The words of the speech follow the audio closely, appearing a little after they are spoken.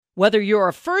Whether you're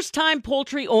a first-time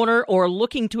poultry owner or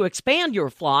looking to expand your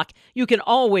flock, you can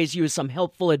always use some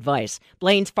helpful advice.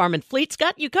 Blaine's Farm and Fleet's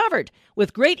got you covered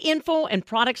with great info and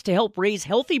products to help raise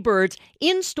healthy birds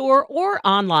in-store or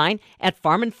online at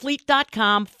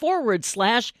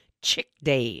farmandfleet.com/chick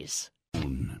days.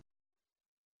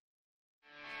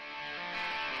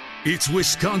 It's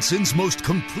Wisconsin's most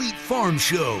complete farm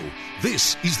show.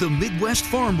 This is the Midwest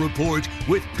Farm Report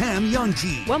with Pam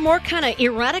Jahnke. Well, more kind of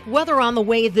erratic weather on the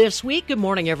way this week. Good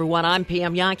morning, everyone. I'm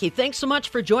Pam Jahnke. Thanks so much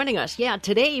for joining us. Yeah,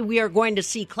 today we are going to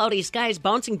see cloudy skies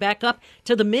bouncing back up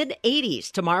to the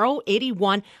mid-80s. Tomorrow,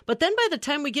 81. But then by the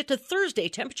time we get to Thursday,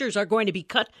 temperatures are going to be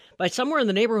cut by somewhere in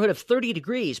the neighborhood of 30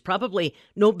 degrees. Probably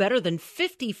no better than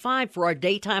 55 for our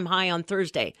daytime high on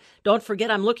Thursday. Don't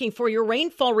forget, I'm looking for your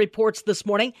rainfall reports this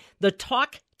morning. The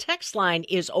Talk text line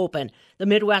is open. The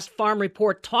Midwest Farm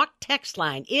Report Talk text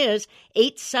line is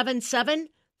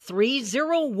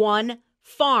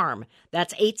 877-301-FARM.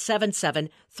 That's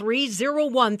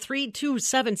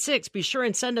 877-301-3276. Be sure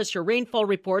and send us your rainfall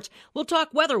reports. We'll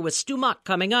talk weather with Stu Muck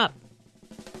coming up.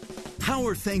 How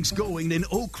are things going in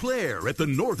Eau Claire at the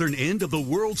northern end of the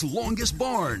world's longest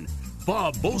barn?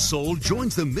 Bob Bosold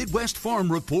joins the Midwest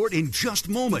Farm Report in just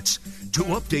moments to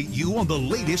update you on the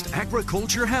latest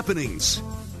agriculture happenings.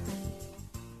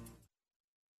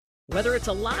 Whether it's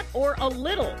a lot or a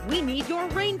little, we need your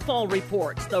rainfall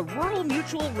reports. The Rural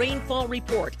Mutual Rainfall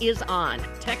Report is on.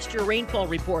 Text your rainfall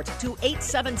reports to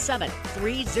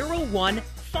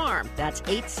 877-301-FARM. That's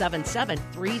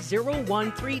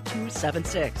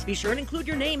 877-301-3276. Be sure and include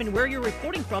your name and where you're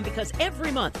reporting from, because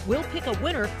every month we'll pick a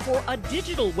winner for a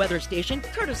digital weather station,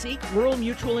 courtesy Rural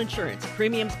Mutual Insurance.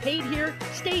 Premiums paid here,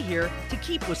 stay here to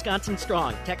keep Wisconsin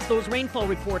strong. Text those rainfall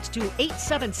reports to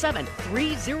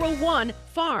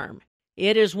 877-301-FARM.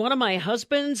 It is one of my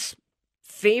husband's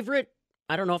favorite,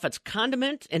 I don't know if it's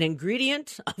condiment, an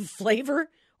ingredient of flavor,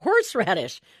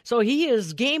 horseradish. So he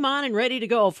is game on and ready to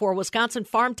go for Wisconsin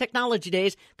Farm Technology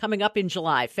Days coming up in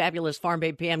July. Fabulous farm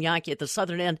babe Pam Jahnke at the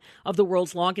southern end of the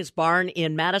world's longest barn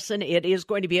in Madison. It is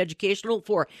going to be educational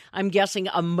for, I'm guessing,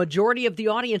 a majority of the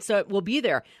audience that will be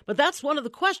there. But that's one of the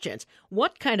questions.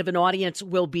 What kind of an audience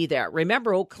will be there?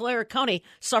 Remember, Eau Claire County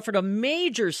suffered a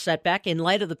major setback in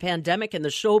light of the pandemic and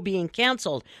the show being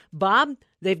canceled. Bob,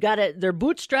 they've got their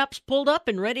bootstraps pulled up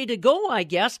and ready to go, I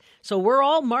guess. So we're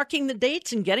all marking the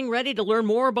dates and getting ready to learn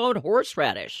more about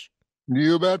horseradish.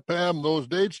 You bet, Pam. Those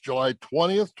dates, July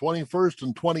 20th, 21st,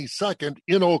 and 22nd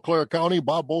in Eau Claire County.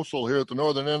 Bob Bosold here at the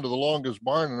northern end of the longest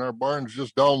barn, and our barn's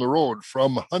just down the road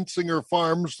from Huntsinger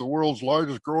Farms, the world's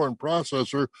largest grower and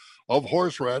processor of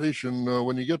horseradish. And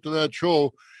when you get to that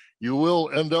show, you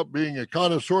will end up being a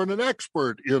connoisseur and an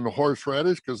expert in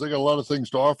horseradish, because they got a lot of things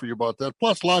to offer you about that,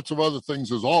 plus lots of other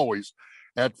things as always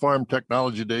at Farm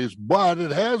Technology Days. But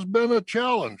it has been a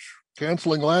challenge,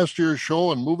 canceling last year's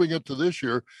show and moving it to this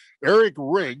year. Eric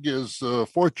Rigg is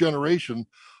fourth generation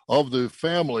of the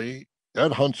family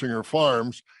at Huntsinger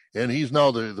Farms, and he's now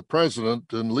the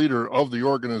president and leader of the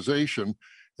organization.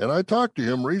 And I talked to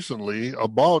him recently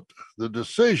about the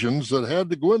decisions that had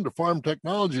to go into Farm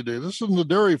Technology Day. This isn't a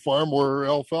dairy farm where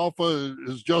alfalfa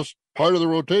is just part of the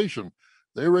rotation.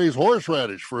 They raise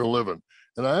horseradish for a living.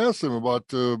 And I asked him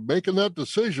about making that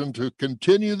decision to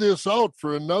continue this out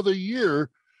for another year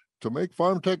to make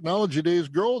Farm Technology Days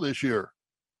grow this year.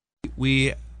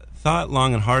 We thought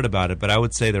long and hard about it, but I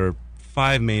would say there were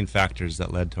 5 main factors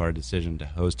that led to our decision to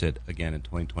host it again in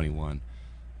 2021.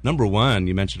 Number one,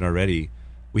 you mentioned already,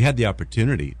 we had the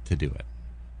opportunity to do it.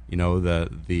 You know,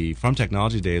 the Farm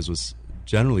Technology Days was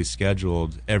generally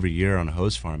scheduled every year on a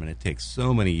host farm, and it takes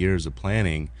so many years of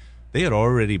planning. They had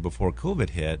already, before COVID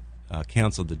hit,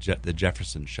 canceled the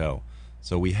Jefferson show.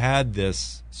 So we had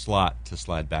this slot to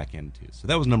slide back into. So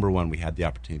that was number one. We had the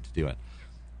opportunity to do it.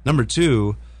 Number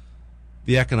two,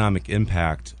 the economic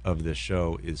impact of this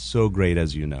show is so great,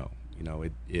 as you know. You know,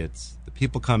 it's the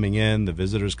people coming in, the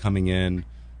visitors coming in.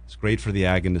 It's great for the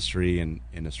ag industry, and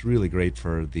it's really great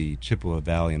for the Chippewa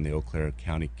Valley and the Eau Claire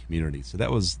County community. So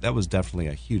that was definitely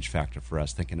a huge factor for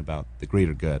us, thinking about the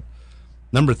greater good.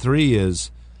 Number three is,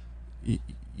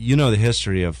 you know the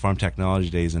history of Farm Technology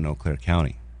Days in Eau Claire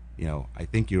County. You know, I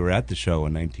think you were at the show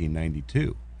in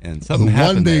 1992, and something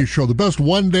happened. The one-day show, the best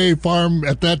one-day farm,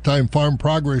 at that time, Farm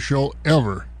Progress show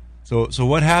ever. So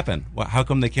what happened? How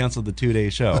come they canceled the 2-day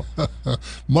show?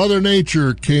 Mother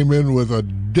Nature came in with a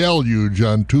deluge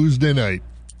on Tuesday night.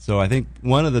 So I think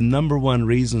one of the number one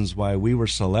reasons why we were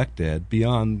selected,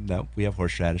 beyond that we have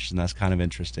horseradish, and that's kind of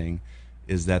interesting,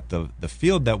 is that the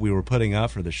field that we were putting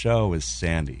up for the show is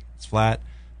sandy. It's flat.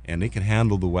 and it can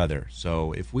handle the weather.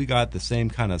 So if we got the same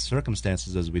kind of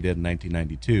circumstances as we did in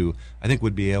 1992, I think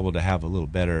we'd be able to have a little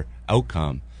better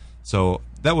outcome. So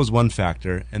that was one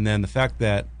factor. And then the fact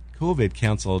that COVID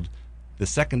canceled the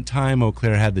second time Eau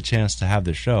Claire had the chance to have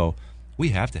the show, we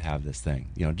have to have this thing,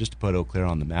 just to put Eau Claire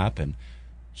on the map and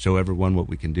show everyone what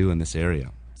we can do in this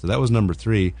area. So that was number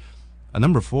 3.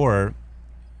 Number 4,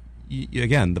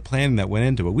 again, the planning that went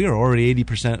into it, we were already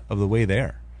 80% of the way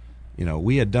there.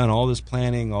 We had done all this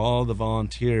planning, all the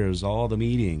volunteers, all the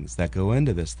meetings that go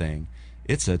into this thing.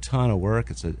 It's a ton of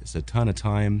work. It's a ton of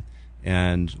time.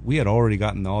 And we had already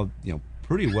gotten all,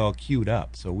 pretty well queued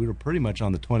up. So we were pretty much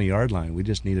on the 20-yard line. We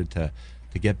just needed to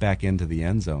get back into the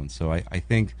end zone. So I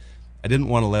think I didn't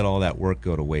want to let all that work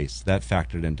go to waste. That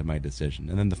factored into my decision.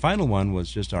 And then the final one was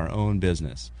just our own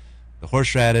business. The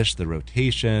horseradish, the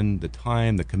rotation, the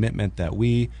time, the commitment that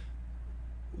we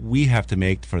have to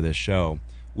make for this show.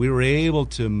 We were able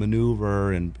to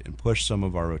maneuver and push some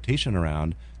of our rotation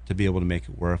around to be able to make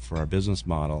it work for our business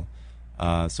model.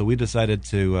 So we decided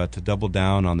to double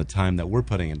down on the time that we're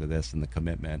putting into this and the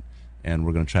commitment, and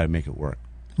we're going to try to make it work.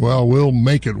 Well, we'll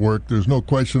make it work. There's no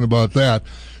question about that.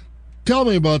 Tell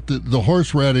me about the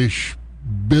horseradish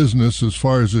business as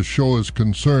far as this show is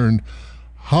concerned.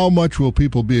 How much will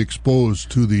people be exposed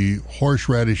to the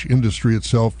horseradish industry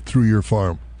itself through your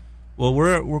farm? Well,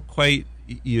 we're quite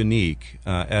unique.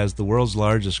 As the world's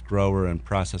largest grower and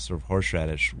processor of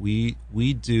horseradish, we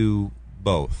do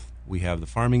both. We have the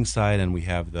farming side and we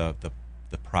have the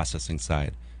processing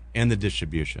side and the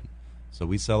distribution. So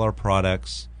we sell our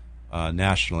products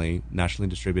nationally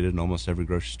distributed in almost every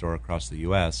grocery store across the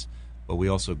U.S., but we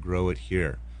also grow it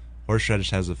here.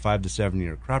 Horseradish has a 5 to 7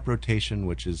 year crop rotation,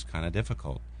 which is kind of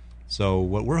difficult. So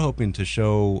what we're hoping to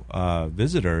show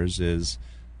visitors is,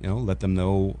 let them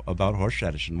know about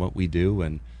horseradish and what we do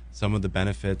and some of the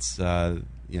benefits, not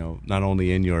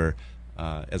only in your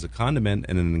as a condiment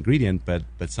and an ingredient, but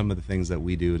some of the things that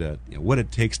we do to, what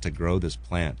it takes to grow this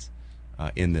plant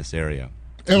in this area.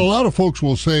 And a lot of folks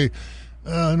will say,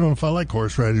 I don't know if I like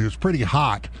horseradish, it's pretty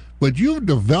hot, but you've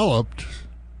developed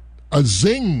a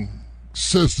zing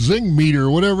meter,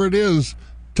 whatever it is.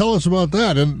 Tell us about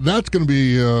that. And that's going to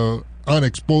be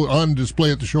on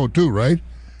display at the show too, right?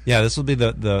 Yeah, this will be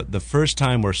the first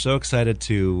time. We're so excited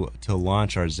to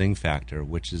launch our Zing Factor,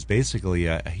 which is basically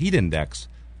a heat index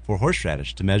for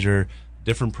horseradish to measure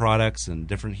different products and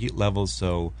different heat levels,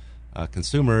 so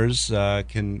consumers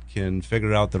can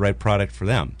figure out the right product for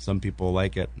them. Some people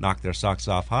like it, knock their socks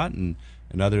off hot, and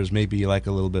others maybe like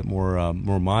a little bit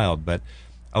more mild. But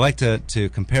I like to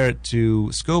compare it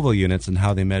to Scoville units and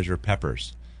how they measure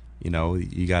peppers.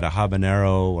 You got a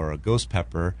habanero or a ghost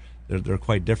pepper. They're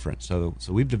quite different. So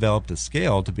we've developed a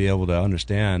scale to be able to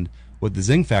understand what the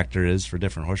Zing Factor is for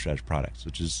different horseradish products,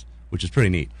 which is pretty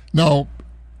neat. Now,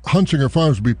 Huntsinger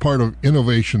Farms will be part of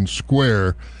Innovation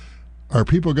Square. Are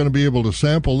people going to be able to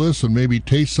sample this and maybe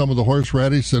taste some of the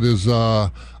horseradish that is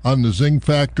on the Zing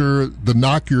Factor, the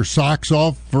knock your socks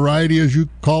off variety, as you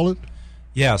call it?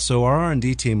 Yeah, so our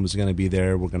R&D team is going to be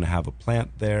there. We're going to have a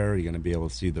plant there. You're going to be able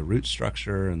to see the root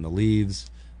structure and the leaves.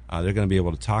 They're going to be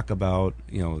able to talk about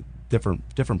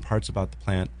different parts about the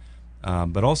plant,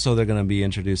 but also they're going to be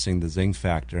introducing the Zing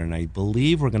Factor, and I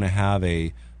believe we're going to have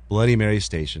a Bloody Mary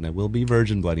station. It will be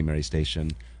Virgin Bloody Mary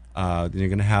station. You're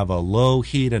going to have a low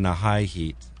heat and a high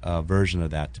heat version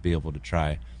of that to be able to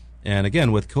try. And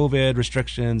again, with COVID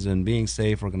restrictions and being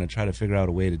safe, we're going to try to figure out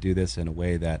a way to do this in a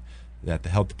way that the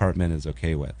health department is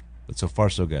okay with. But so far,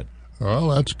 so good. Well,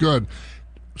 that's good.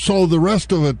 So the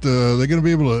rest of it, they're going to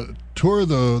be able to tour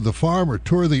the farm or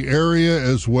tour the area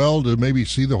as well to maybe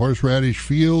see the horseradish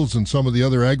fields and some of the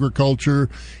other agriculture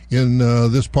in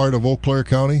this part of Eau Claire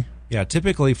County? Yeah,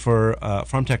 typically for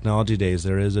Farm Technology Days,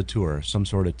 there is a tour, some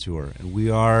sort of tour. And we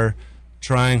are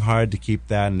trying hard to keep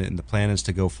that, and the plan is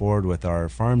to go forward with our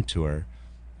farm tour.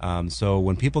 So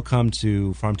when people come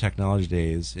to Farm Technology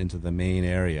Days into the main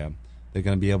area, they're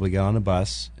going to be able to get on a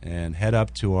bus and head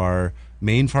up to our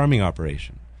main farming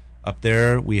operation. Up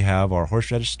there, we have our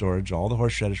horseradish storage. All the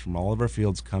horseradish from all of our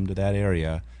fields come to that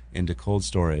area into cold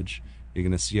storage. You're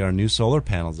going to see our new solar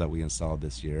panels that we installed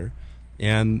this year.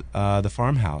 And the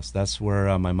farmhouse, that's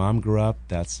where my mom grew up.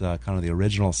 That's kind of the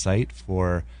original site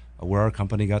for where our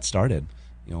company got started,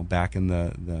 back in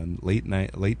the late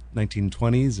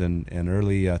 1920s and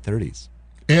early 30s.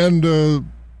 And,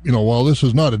 while this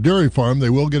is not a dairy farm, they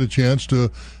will get a chance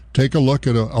to take a look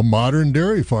at a modern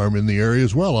dairy farm in the area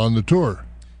as well on the tour.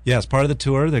 Yeah, as part of the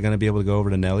tour, they're going to be able to go over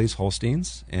to Nellie's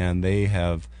Holsteins, and they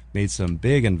have made some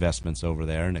big investments over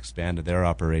there and expanded their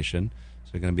operation.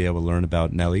 So they're going to be able to learn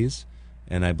about Nellie's.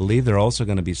 And I believe they're also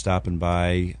going to be stopping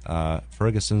by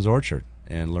Ferguson's Orchard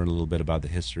and learn a little bit about the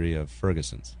history of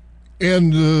Ferguson's.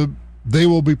 And they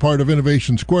will be part of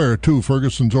Innovation Square, too,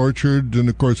 Ferguson's Orchard and,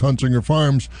 of course, Huntsinger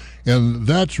Farms. And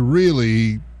that's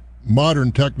really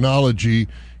modern technology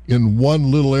in one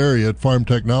little area at Farm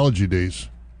Technology Days.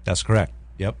 That's correct.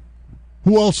 Yep.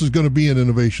 Who else is going to be in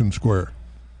Innovation Square?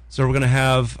 So we're going to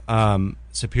have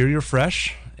Superior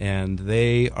Fresh, and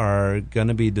they are going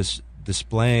to be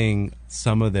displaying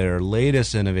some of their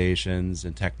latest innovations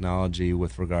in technology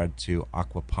with regard to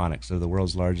aquaponics. They're the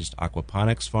world's largest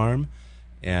aquaponics farm,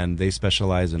 and they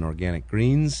specialize in organic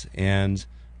greens and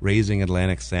raising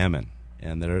Atlantic salmon.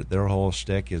 And their whole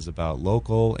shtick is about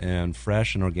local and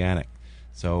fresh and organic.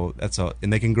 So that's all,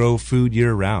 and they can grow food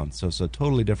year round. So it's a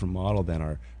totally different model than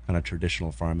our kind of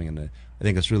traditional farming, and I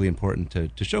think it's really important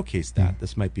to showcase that.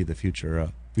 This might be the future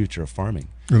of farming.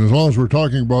 And as long as we're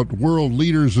talking about world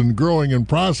leaders in growing and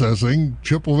processing,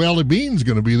 Chippewa Valley Bean's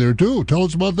going to be there too. Tell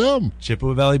us about them.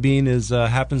 Chippewa Valley Bean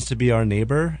happens to be our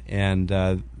neighbor,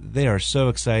 and they are so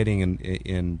exciting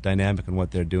and dynamic in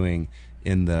what they're doing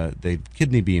in the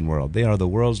kidney bean world. They are the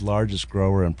world's largest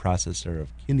grower and processor of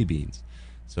kidney beans.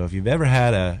 So if you've ever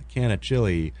had a can of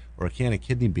chili or a can of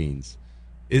kidney beans,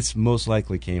 it's most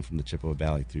likely came from the Chippewa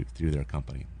Valley through their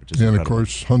company, which is incredible. Of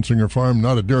course, Huntsinger Farm,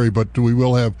 not a dairy, but we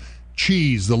will have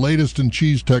cheese, the latest in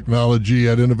cheese technology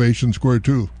at Innovation Square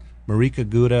too. Marika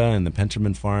Gouda and the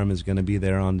Penterman Farm is going to be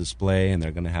there on display, and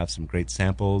they're going to have some great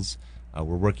samples.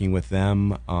 We're working with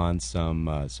them on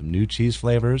some new cheese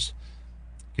flavors.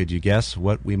 Could you guess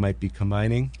what we might be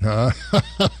combining?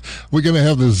 We're going to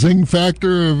have the Zing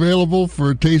Factor available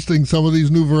for tasting some of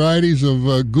these new varieties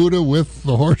of Gouda with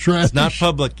the horseradish. It's not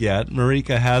public yet.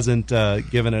 Marika hasn't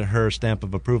given it her stamp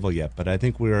of approval yet, but I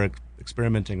think we're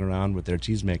experimenting around with their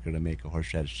cheesemaker to make a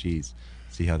horseradish cheese.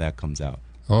 See how that comes out.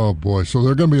 Oh, boy. So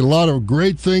there are going to be a lot of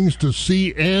great things to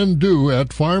see and do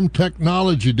at Farm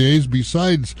Technology Days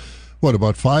besides,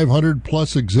 about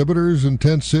 500-plus exhibitors in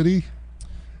Tent City?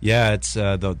 Yeah, it's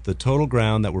the total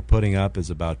ground that we're putting up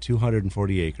is about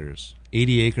 240 acres.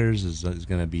 80 acres is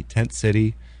going to be Tent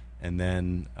City, and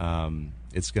then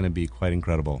it's going to be quite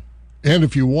incredible. And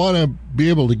if you want to be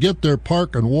able to get there,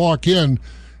 park, and walk in,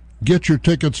 get your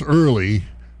tickets early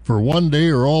for one day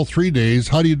or all 3 days.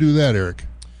 How do you do that, Eric?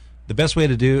 The best way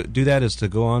to do that is to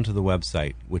go onto the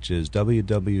website, which is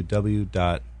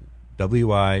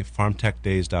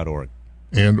www.wifarmtechdays.org.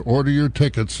 And order your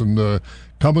tickets and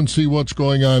come and see what's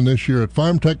going on this year at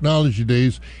Farm Technology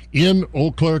Days in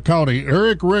Eau Claire County.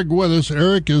 Eric Rigg with us.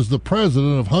 Eric is the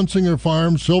president of Huntsinger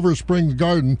Farm, Silver Springs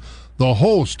Garden, the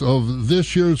host of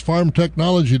this year's Farm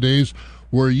Technology Days,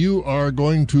 where you are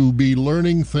going to be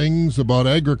learning things about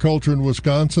agriculture in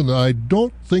Wisconsin that I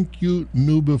don't think you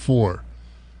knew before.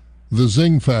 The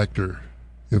Zing Factor.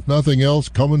 If nothing else,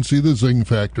 come and see the Zing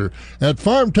Factor at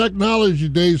Farm Technology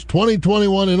Days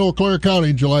 2021 in Eau Claire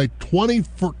County, July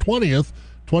 20th,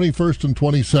 21st, and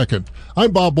 22nd.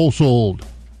 I'm Bob Bosold.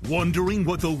 Wondering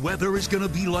what the weather is going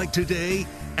to be like today?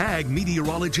 Ag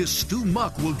meteorologist Stu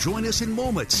Muck will join us in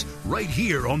moments right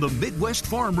here on the Midwest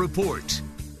Farm Report.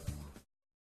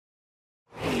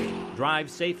 Drive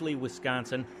safely,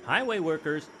 Wisconsin. Highway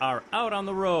workers are out on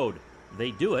the road.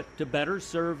 They do it to better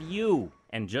serve you.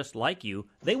 And just like you,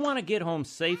 they want to get home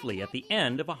safely at the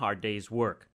end of a hard day's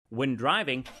work. When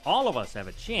driving, all of us have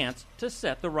a chance to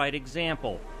set the right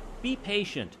example. Be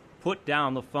patient. Put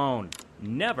down the phone.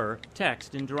 Never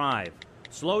text and drive.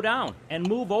 Slow down and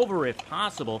move over if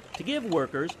possible to give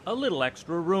workers a little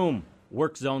extra room.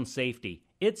 Work zone safety.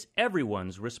 It's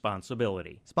everyone's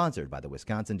responsibility. Sponsored by the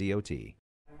Wisconsin DOT.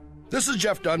 This is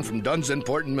Jeff Dunn from Dunn's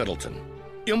Import in Middleton.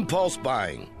 Impulse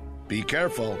buying. Be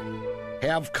careful.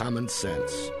 Have common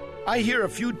sense. I hear a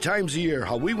few times a year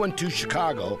how we went to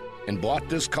Chicago and bought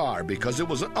this car because it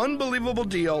was an unbelievable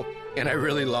deal and I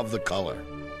really love the color.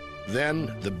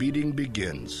 Then the beating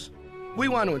begins. We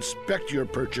want to inspect your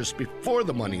purchase before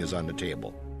the money is on the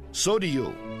table. So do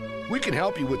you. We can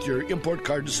help you with your import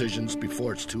car decisions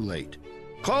before it's too late.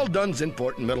 Call Dunn's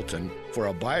Import in Middleton for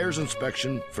a buyer's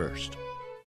inspection first.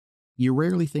 You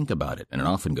rarely think about it, and it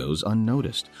often goes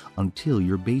unnoticed until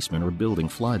your basement or building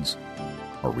floods.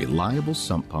 A reliable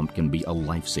sump pump can be a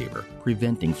lifesaver,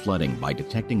 preventing flooding by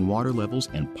detecting water levels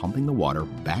and pumping the water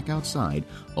back outside,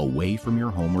 away from your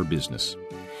home or business.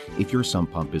 If your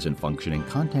sump pump isn't functioning,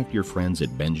 contact your friends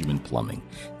at Benjamin Plumbing.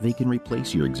 They can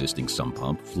replace your existing sump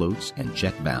pump, floats, and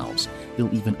check valves.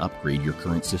 They'll even upgrade your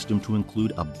current system to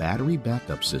include a battery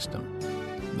backup system.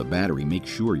 The battery makes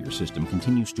sure your system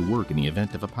continues to work in the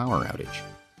event of a power outage.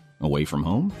 Away from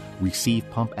home? Receive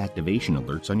pump activation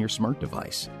alerts on your smart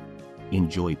device.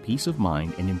 Enjoy peace of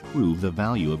mind and improve the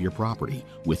value of your property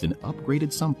with an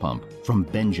upgraded sump pump from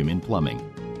Benjamin Plumbing.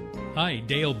 Hi,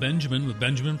 Dale Benjamin with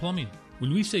Benjamin Plumbing.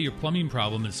 When we say your plumbing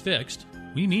problem is fixed,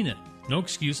 we mean it. No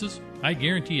excuses. I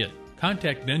guarantee it.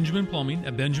 Contact Benjamin Plumbing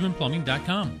at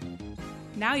benjaminplumbing.com.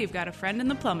 Now you've got a friend in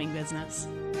the plumbing business.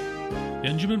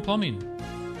 Benjamin Plumbing.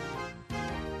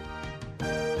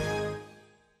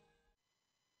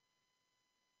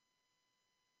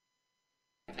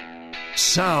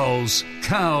 Sows,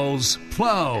 cows,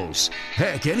 plows.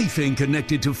 Heck, anything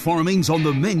connected to farming's on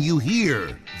the menu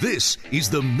here. This is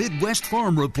the Midwest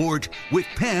Farm Report with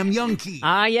Pam Youngkey.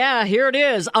 Yeah, here it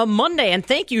is, a Monday, and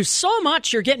thank you so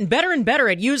much. You're getting better and better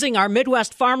at using our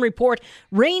Midwest Farm Report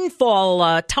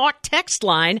rainfall talk text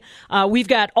line. We've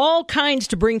got all kinds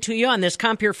to bring to you on this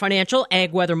Compeer Financial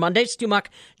Ag Weather Monday. Stu Muck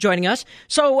joining us.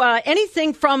 So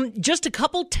anything from just a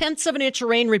couple tenths of an inch of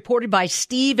rain reported by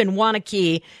Steve in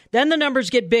Wanakee. Then the numbers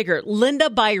get bigger. Linda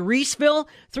by Reeseville,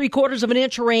 3/4 of an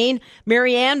inch of rain.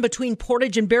 Marianne between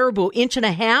Portage and Baraboo,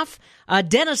 1.5 inches.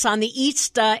 Dennis on the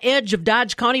east edge of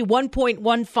Dodge County,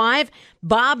 1.15.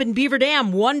 Bob in Beaver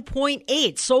Dam,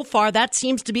 1.8. So far, that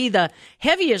seems to be the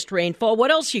heaviest rainfall.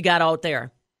 What else you got out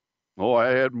there? Oh, I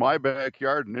had my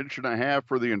backyard 1.5 inches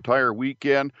for the entire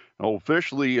weekend.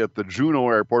 Officially at the Juneau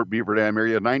Airport, Beaver Dam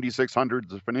area,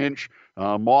 9/600 of an inch.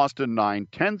 Mauston,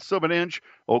 9/10 of an inch.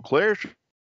 Eau Claire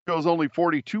shows only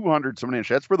 4/200 of an inch.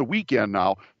 That's for the weekend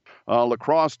now. La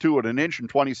Crosse, too, at 1 inch and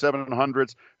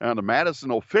 27/100. And the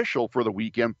Madison official for the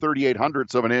weekend,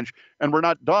 3/800 of an inch. And we're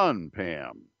not done,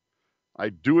 Pam. I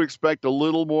do expect a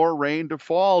little more rain to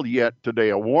fall yet today.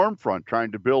 A warm front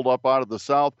trying to build up out of the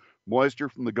south. Moisture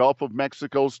from the Gulf of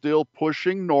Mexico still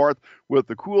pushing north with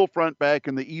the cool front back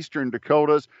in the eastern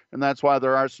Dakotas, and that's why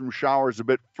there are some showers a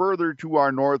bit further to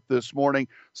our north this morning.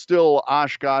 Still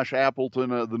Oshkosh,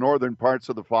 Appleton, the northern parts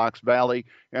of the Fox Valley,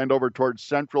 and over towards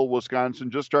central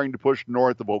Wisconsin, just starting to push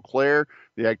north of Eau Claire.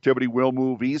 The activity will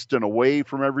move east and away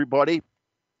from everybody,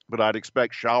 but I'd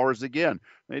expect showers again.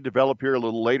 They develop here a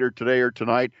little later today or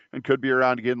tonight and could be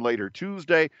around again later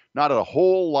Tuesday. Not a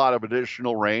whole lot of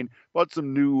additional rain, but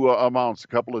some new amounts, a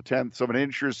couple of tenths of an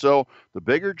inch or so. The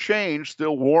bigger change,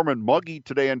 still warm and muggy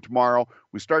today and tomorrow.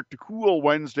 We start to cool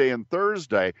Wednesday and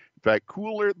Thursday. In fact,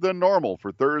 cooler than normal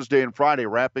for Thursday and Friday,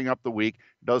 wrapping up the week.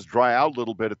 It does dry out a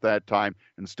little bit at that time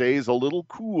and stays a little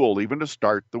cool even to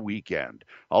start the weekend.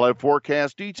 I'll have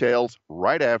forecast details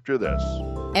right after this.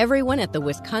 Everyone at the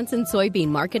Wisconsin Soybean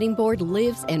Marketing Board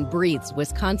lives and breathes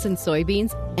Wisconsin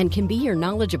soybeans and can be your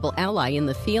knowledgeable ally in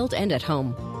the field and at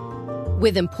home.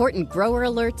 With important grower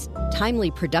alerts,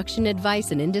 timely production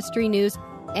advice and industry news,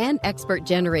 and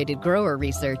expert-generated grower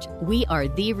research, we are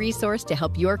the resource to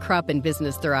help your crop and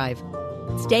business thrive.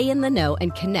 Stay in the know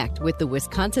and connect with the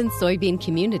Wisconsin soybean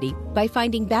community by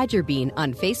finding Badger Bean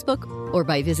on Facebook or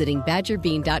by visiting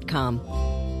badgerbean.com.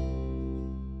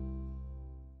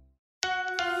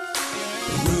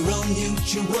 Rural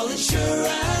Mutual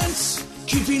Insurance,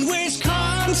 keeping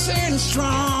Wisconsin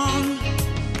strong.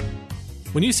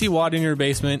 When you see water in your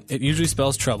basement, it usually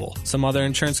spells trouble. Some other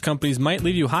insurance companies might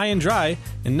leave you high and dry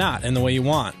and not in the way you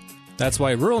want. That's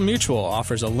why Rural Mutual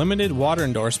offers a limited water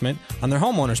endorsement on their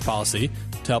homeowner's policy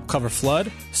to help cover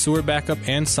flood, sewer backup,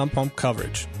 and sump pump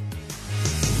coverage.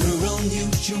 Rural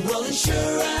Mutual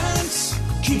Insurance,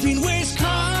 keeping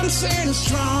Wisconsin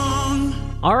strong.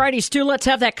 All righty, Stu, let's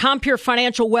have that Compeer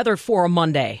Financial weather for a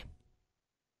Monday.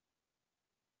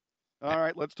 All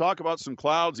right, let's talk about some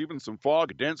clouds, even some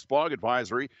fog, a dense fog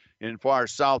advisory in far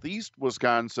southeast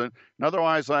Wisconsin. And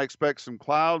otherwise, I expect some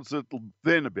clouds that'll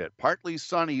thin a bit. Partly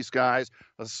sunny skies,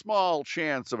 a small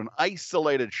chance of an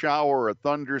isolated shower or a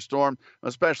thunderstorm,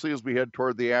 especially as we head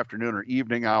toward the afternoon or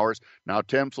evening hours. Now,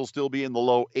 temps will still be in the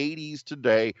low 80s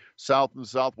today. South and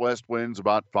southwest winds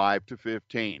about 5 to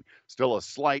 15. Still a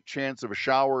slight chance of a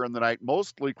shower in the night,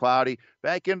 mostly cloudy.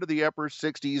 Back into the upper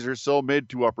 60s or so, mid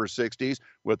to upper 60s,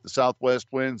 with the southwest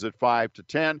winds at 5 to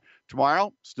 10.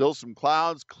 Tomorrow, still some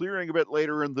clouds, clearing a bit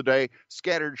later in the day.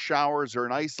 Scattered showers or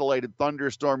an isolated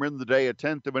thunderstorm in the day, a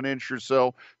tenth of an inch or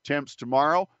so. Temps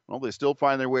tomorrow, well, they still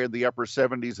find their way in the upper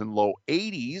 70s and low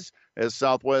 80s, as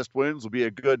southwest winds will be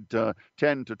a good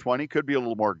 10 to 20. Could be a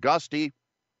little more gusty.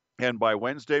 And by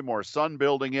Wednesday, more sun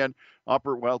building in,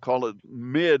 call it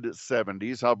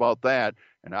mid-70s. How about that?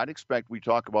 And I'd expect we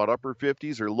talk about upper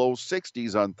 50s or low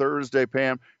 60s on Thursday,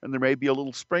 Pam, and there may be a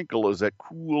little sprinkle as that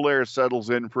cool air settles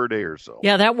in for a day or so.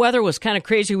 Yeah, that weather was kind of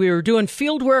crazy. We were doing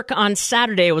field work on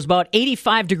Saturday. It was about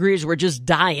 85 degrees. We're just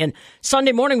dying.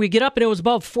 Sunday morning, we get up, and it was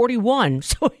about 41.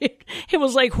 So it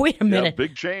was like, wait a minute. Yeah,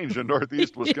 big change in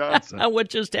northeast Wisconsin. Yeah, what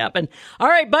just happened? All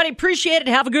right, buddy, appreciate it.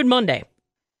 Have a good Monday.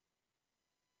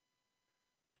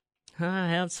 I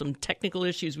have some technical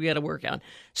issues we got to work on.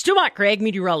 Stu Mock, ag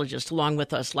meteorologist, along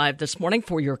with us live this morning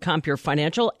for your Compeer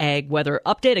Financial Ag Weather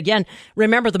Update. Again,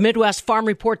 remember the Midwest Farm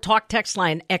Report talk text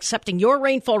line, accepting your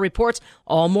rainfall reports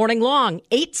all morning long,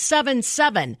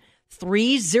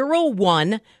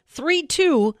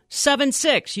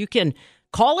 877-301-3276. You can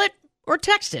call it or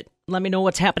text it. Let me know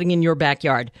what's happening in your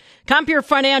backyard. Compeer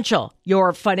Financial,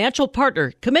 your financial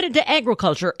partner committed to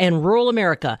agriculture and rural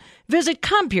America. Visit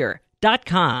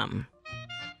Compeer.com.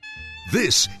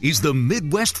 This is the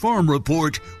Midwest Farm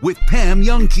Report with Pam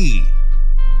Youngkey.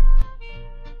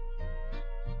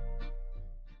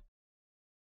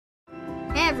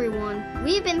 Hey everyone,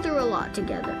 we've been through a lot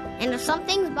together. And if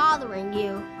something's bothering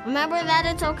you, remember that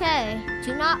it's okay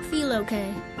to not feel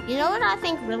okay. You know what I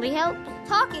think really helps?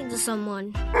 Talking to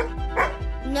someone.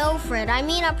 No, Fred, I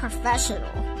mean a professional.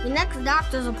 The next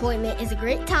doctor's appointment is a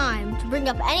great time to bring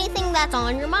up anything that's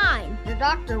on your mind. The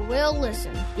doctor will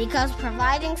listen, because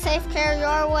providing safe care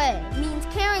your way means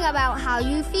caring about how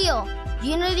you feel.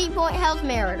 Unity Point Health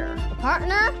Meritor, a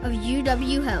partner of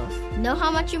UW Health. Know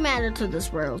how much you matter to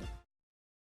this world.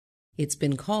 It's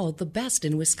been called the best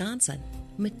in Wisconsin,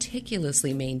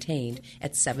 meticulously maintained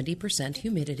at 70%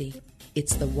 humidity.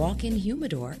 It's the walk-in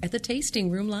humidor at the Tasting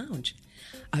Room Lounge,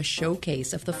 a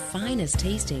showcase of the finest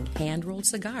tasting hand-rolled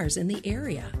cigars in the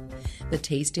area. The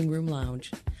Tasting Room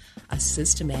Lounge, a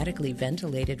systematically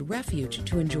ventilated refuge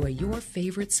to enjoy your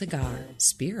favorite cigar,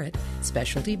 spirit,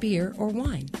 specialty beer, or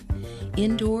wine.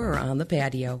 Indoor or on the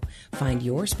patio, find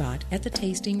your spot at the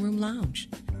Tasting Room Lounge.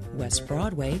 West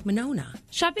Broadway, Monona.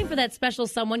 Shopping for that special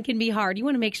someone can be hard. You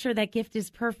want to make sure that gift is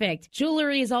perfect.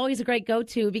 Jewelry is always a great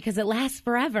go-to because it lasts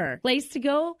forever. Place to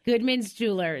go? Goodman's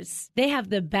Jewelers. They have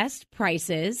the best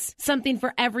prices, something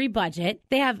for every budget.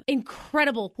 They have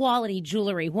incredible quality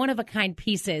jewelry, one-of-a-kind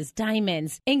pieces,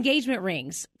 diamonds, engagement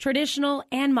rings, traditional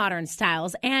and modern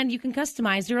styles, and you can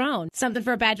customize your own. Something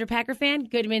for a Badger Packer fan?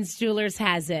 Goodman's Jewelers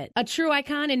has it. A true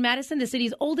icon in Madison, the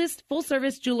city's oldest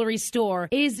full-service jewelry store,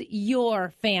 is your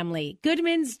family.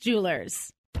 Goodman's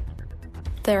Jewelers.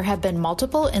 There have been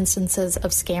multiple instances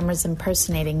of scammers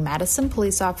impersonating Madison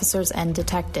police officers and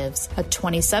detectives. A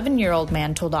 27-year-old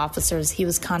man told officers he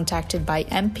was contacted by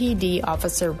MPD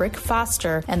officer Rick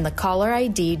Foster, and the caller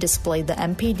ID displayed the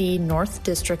MPD North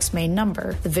District's main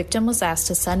number. The victim was asked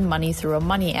to send money through a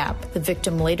money app. The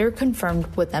victim later confirmed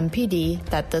with MPD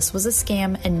that this was a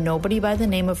scam and nobody by the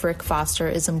name of Rick Foster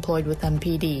is employed with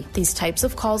MPD. These types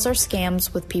of calls are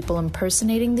scams with people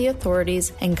impersonating the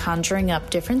authorities and conjuring up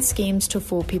different schemes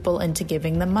to fool people into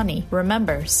giving them money.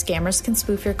 Remember, scammers can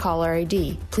spoof your caller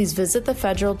ID. Please visit the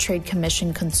Federal Trade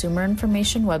Commission Consumer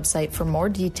Information website for more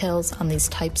details on these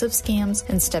types of scams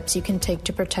and steps you can take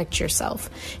to protect yourself.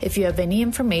 If you have any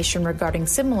information regarding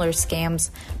similar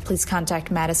scams, please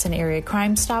contact Madison Area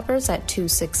Crime Stoppers at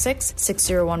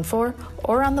 266-6014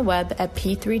 or on the web at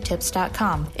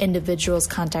p3tips.com. Individuals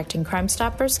contacting Crime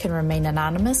Stoppers can remain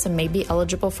anonymous and may be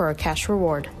eligible for a cash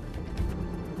reward.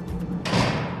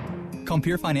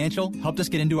 Compeer Financial helped us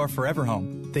get into our forever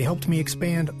home. They helped me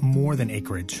expand more than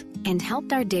acreage. And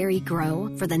helped our dairy grow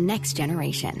for the next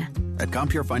generation. At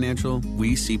Compeer Financial,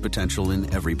 we see potential in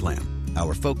every plan.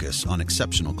 Our focus on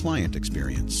exceptional client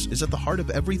experience is at the heart of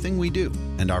everything we do,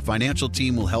 and our financial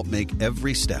team will help make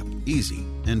every step easy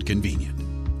and convenient.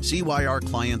 See why our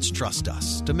clients trust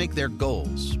us to make their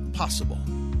goals possible.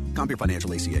 Compeer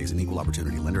Financial ACA is an equal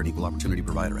opportunity lender and equal opportunity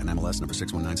provider. NMLS number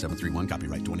 619731.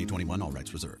 Copyright 2021. All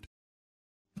rights reserved.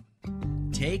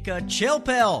 Take a chill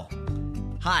pill.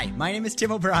 Hi, my name is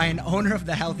Tim O'Brien, owner of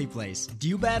The Healthy Place. Do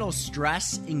you battle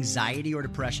stress, anxiety, or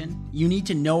depression? You need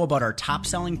to know about our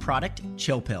top-selling product,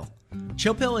 Chill Pill.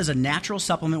 Chill Pill is a natural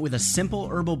supplement with a simple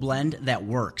herbal blend that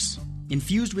works.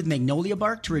 Infused with magnolia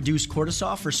bark to reduce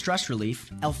cortisol for stress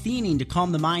relief, L-theanine to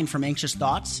calm the mind from anxious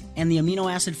thoughts, and the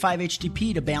amino acid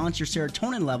 5-HTP to balance your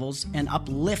serotonin levels and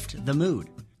uplift the mood.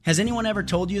 Has anyone ever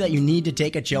told you that you need to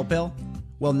take a chill pill?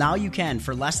 Well, now you can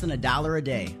for less than $1 a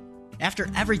day. After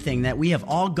everything that we have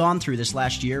all gone through this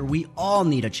last year, we all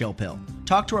need a chill pill.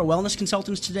 Talk to our wellness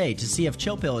consultants today to see if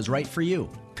chill pill is right for you.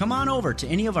 Come on over to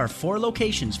any of our 4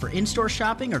 locations for in-store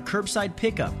shopping or curbside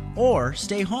pickup. Or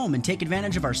stay home and take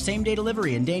advantage of our same-day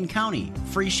delivery in Dane County,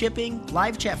 free shipping,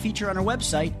 live chat feature on our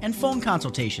website, and phone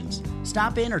consultations.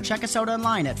 Stop in or check us out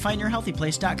online at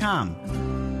findyourhealthyplace.com.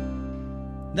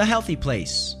 The Healthy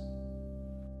Place.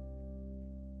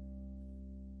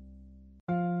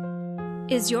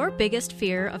 Is your biggest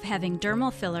fear of having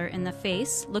dermal filler in the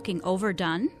face looking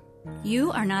overdone? You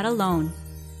are not alone.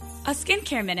 A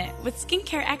skincare minute with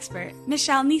skincare expert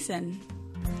Michelle Neeson.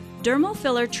 Dermal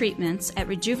filler treatments at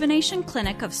Rejuvenation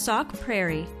Clinic of Sauk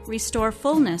Prairie restore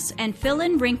fullness and fill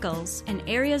in wrinkles in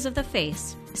areas of the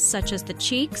face, such as the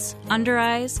cheeks, under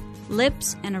eyes,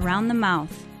 lips, and around the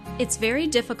mouth. It's very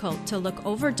difficult to look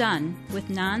overdone with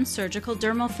non-surgical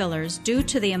dermal fillers due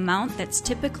to the amount that's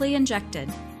typically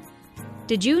injected.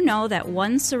 Did you know that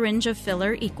 1 syringe of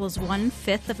filler equals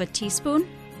 1/5 of a teaspoon?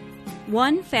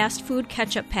 1 fast food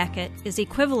ketchup packet is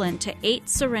equivalent to 8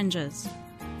 syringes.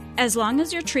 As long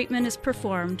as your treatment is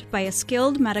performed by a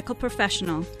skilled medical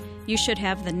professional, you should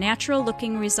have the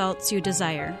natural-looking results you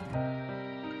desire.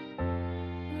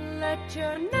 Let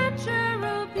your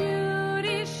natural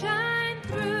beauty shine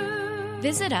through.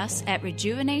 Visit us at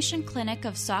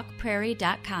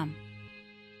rejuvenationclinicofsaukprairie.com.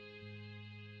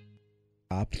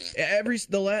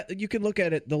 You can look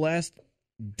at it the last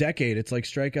decade. It's like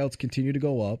strikeouts continue to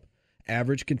go up,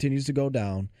 average continues to go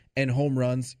down, and home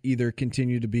runs either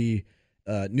continue to be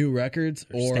new records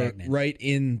or stagnant. right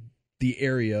in the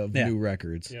area of Yeah. new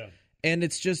records. Yeah. And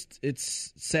it's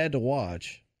sad to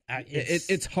watch.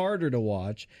 It's harder to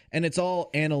watch, and it's all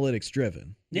analytics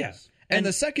driven. Yes. And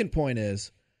the second point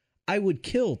is, I would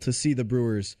kill to see the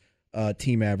Brewers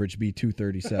team average be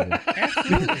 237.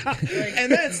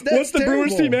 And that's What's the terrible.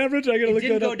 Brewers team average? I gotta It look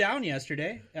didn't that go up. down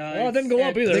yesterday. Oh, it didn't go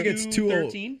up either. I think it's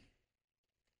 213.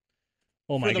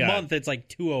 Oh my For the God. month, it's like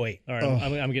 208. All right,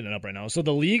 I'm getting it up right now. So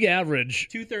the league average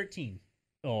 213.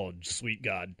 Oh, sweet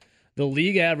God! The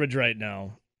league average right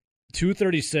now,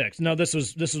 236. Now this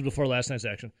was before last night's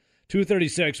action.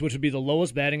 236, which would be the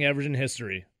lowest batting average in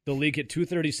history. The league hit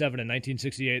 237 in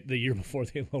 1968, the year before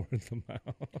they lowered the mound.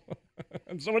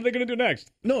 So what are they going to do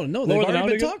next? No, they've Lower the already mound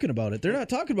been again? talking about it. They're not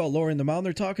talking about lowering the mound.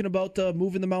 They're talking about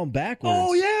moving the mound backwards.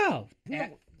 Oh, yeah.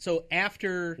 So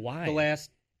after the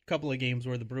last couple of games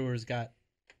where the Brewers got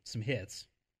some hits,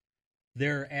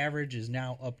 their average is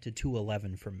now up to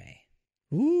 211 for May.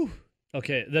 Ooh.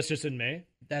 Okay, that's just in May?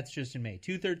 That's just in May.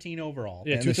 213 overall.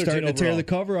 Yeah, And they're 213 starting to tear overall. the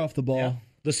cover off the ball. Yeah.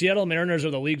 The Seattle Mariners are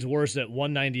the league's worst at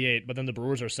 198, but then the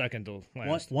Brewers are second to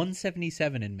last.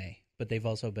 177 in May, but they've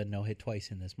also been no hit twice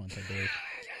in this month, I believe.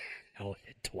 No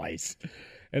hit twice.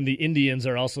 And the Indians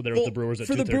are also there with the Brewers at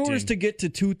For the 213. Brewers to get to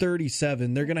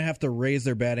 237, they're going to have to raise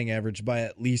their batting average by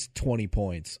at least 20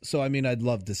 points. So, I mean, I'd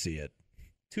love to see it.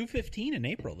 215 in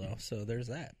April, though, so there's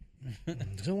that.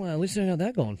 So at least I got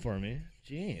that going for me.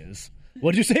 Jeez.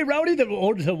 What did you say, Rowdy? To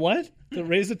what? To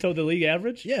raise it to the league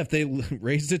average? Yeah, if they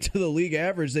raised it to the league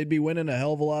average, they'd be winning a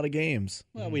hell of a lot of games.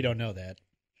 Well, we don't know that.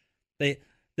 They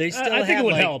still I think it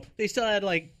would like, help. They still had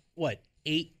 8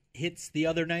 hits the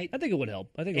other night. I think it would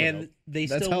help. I think it would help. They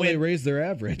That's still how win. they raised their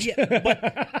average.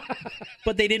 Yeah,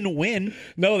 but they didn't win.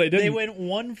 No, they didn't. They went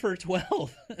 1 for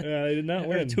 12. Yeah, they did not Or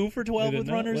win. 2 for 12 They with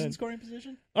did not runners win. in scoring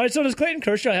position. All right, so does Clayton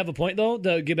Kershaw have a point, though,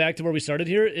 to get back to where we started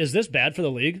here? Is this bad for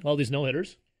the league, all these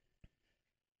no-hitters?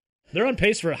 They're on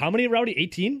pace for how many, Rowdy?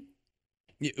 18?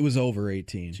 It was over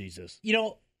 18. Jesus. You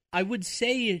know, I would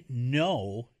say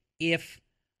no if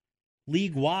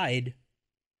league-wide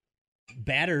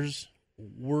batters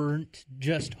weren't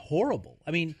just horrible.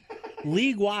 I mean,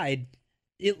 league-wide,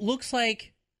 it looks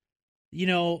like,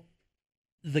 the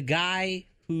guy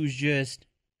who's just...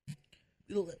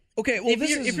 Okay, well,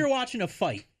 if you're watching a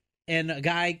fight and a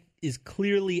guy is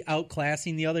clearly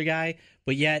outclassing the other guy,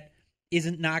 but yet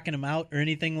isn't knocking him out or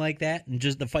anything like that, and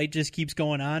just the fight just keeps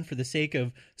going on for the sake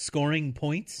of scoring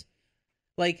points,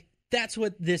 that's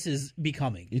what this is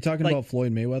becoming. You talking about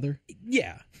Floyd Mayweather?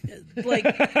 Yeah.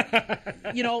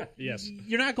 Yes.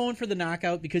 You're not going for the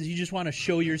knockout because you just want to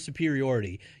show your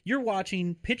superiority. You're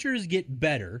watching pitchers get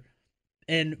better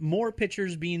and more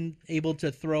pitchers being able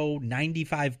to throw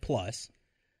 95 plus.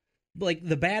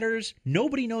 The batters,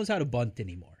 nobody knows how to bunt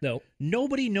anymore. No.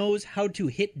 Nobody knows how to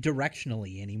hit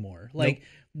directionally anymore.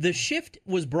 The shift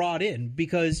was brought in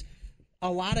because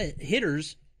a lot of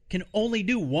hitters can only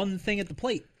do one thing at the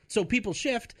plate. So people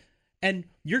shift, and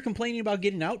you're complaining about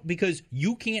getting out because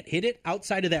you can't hit it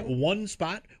outside of that one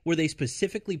spot where they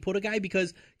specifically put a guy,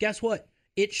 because guess what?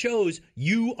 It shows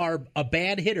you are a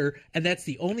bad hitter, and that's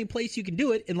the only place you can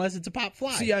do it unless it's a pop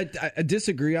fly. See, I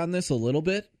disagree on this a little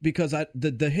bit because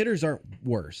the hitters aren't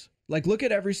worse. Look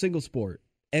at every single sport.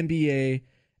 NBA,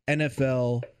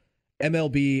 NFL,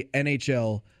 MLB,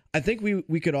 NHL. I think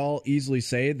we could all easily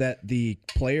say that the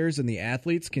players and the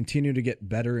athletes continue to get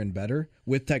better and better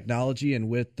with technology and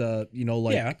with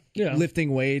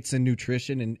lifting weights and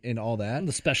nutrition and all that.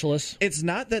 The specialists. It's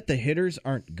not that the hitters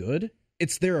aren't good.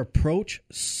 It's their approach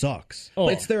sucks. Oh,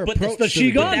 it's their but approach. the to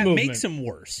the Qigong game. that makes them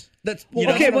worse. That's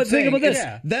okay, but think about this: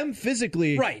 them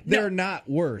physically, right? They're not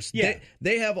worse. Yeah.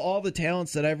 They have all the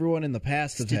talents that everyone in the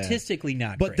past has had. Statistically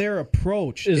not, but great. their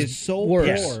approach is so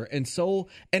worse. poor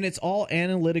and it's all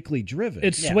analytically driven.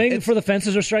 It's swing for the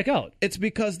fences or strike out. It's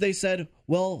because they said,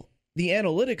 well, the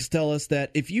analytics tell us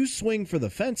that if you swing for the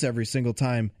fence every single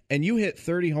time and you hit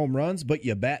 30 home runs, but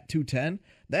you bat 210,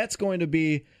 that's going to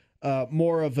be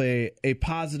more of a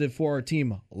positive for our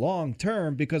team long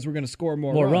term because we're going to score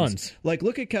more runs. Like,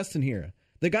 look at Keston Hiura.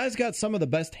 The guy's got some of the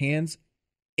best hands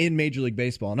in Major League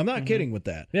Baseball, and I'm not kidding with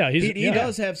that. Yeah, he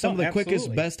does have some of the quickest,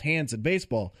 absolutely. best hands in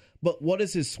baseball. But what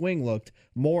has his swing looked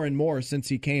more and more since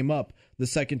he came up the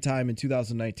second time in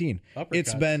 2019?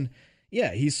 It's been,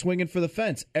 he's swinging for the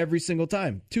fence every single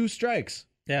time. 2 strikes.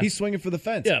 Yeah. He's swinging for the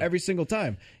fence every single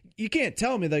time. You can't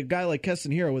tell me that a guy like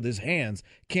Keston Hiura with his hands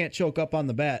can't choke up on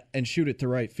the bat and shoot it to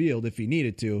right field if he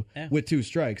needed to with 2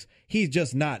 strikes. He's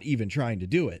just not even trying to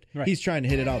do it. Right. He's trying to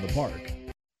hit it out of the park.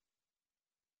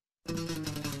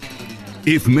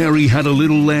 If Mary had a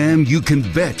little lamb, you can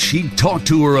bet she'd talk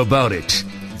to her about it.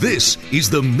 This is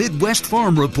the Midwest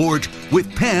Farm Report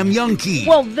with Pam Youngkey.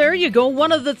 Well, there you go.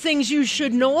 One of the things you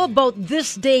should know about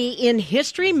this day in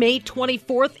history, May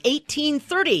 24th,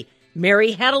 1830.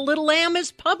 Mary Had a Little Lamb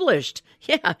is published.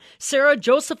 Yeah, Sarah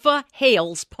Josepha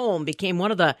Hale's poem became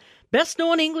one of the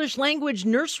best-known English language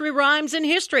nursery rhymes in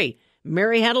history.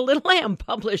 Mary Had a Little Lamb,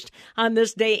 published on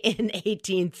this day in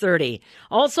 1830.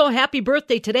 Also, happy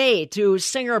birthday today to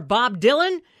singer Bob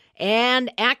Dylan and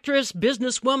actress,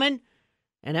 businesswoman,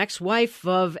 and ex-wife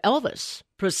of Elvis,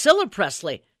 Priscilla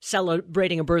Presley,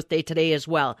 celebrating a birthday today as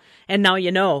well. And now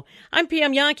you know. I'm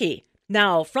Pam Youngkey.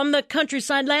 Now, from the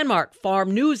Countryside Landmark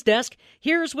Farm News Desk,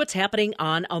 here's what's happening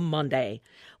on a Monday.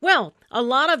 Well, a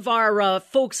lot of our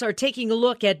folks are taking a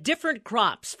look at different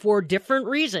crops for different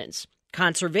reasons.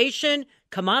 Conservation,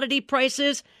 commodity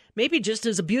prices, maybe just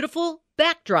as a beautiful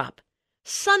backdrop.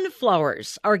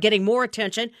 Sunflowers are getting more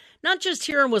attention, not just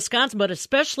here in Wisconsin, but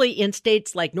especially in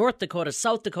states like North Dakota,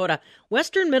 South Dakota,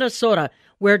 western Minnesota,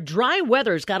 where dry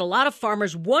weather's got a lot of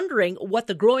farmers wondering what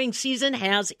the growing season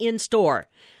has in store.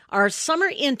 Our summer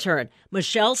intern,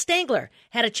 Michelle Stangler,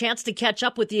 had a chance to catch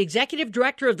up with the executive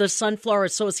director of the Sunflower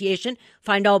Association,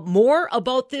 find out more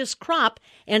about this crop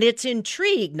and its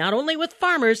intrigue, not only with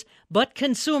farmers, but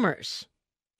consumers.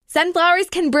 Sunflowers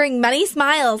can bring many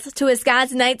smiles to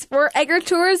Wisconsinites for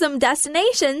agritourism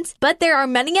destinations, but there are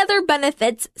many other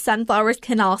benefits sunflowers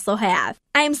can also have.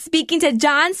 I am speaking to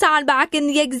John Sonbakken,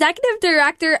 the executive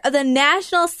director of the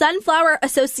National Sunflower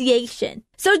Association.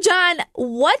 So, John,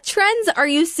 what trends are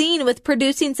you seeing with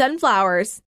producing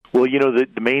sunflowers? Well, you know,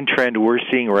 the main trend we're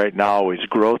seeing right now is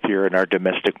growth here in our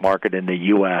domestic market in the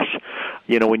U.S.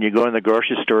 You know, when you go in the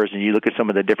grocery stores and you look at some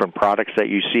of the different products that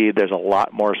you see, there's a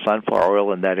lot more sunflower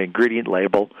oil in that ingredient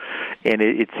label, and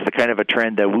it's the kind of a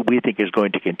trend that we think is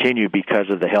going to continue because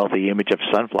of the healthy image of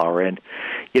sunflower. And,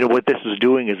 you know, what this is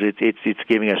doing is it's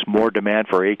giving us more demand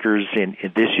for acres in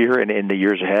this year and in the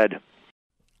years ahead.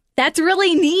 That's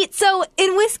really neat. So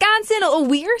in Wisconsin,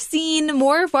 we're seeing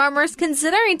more farmers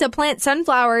considering to plant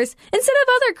sunflowers instead of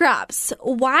other crops.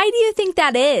 Why do you think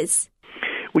that is?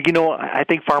 Well, you know, I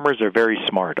think farmers are very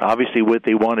smart. Obviously, what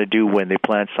they want to do when they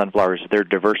plant sunflowers, they're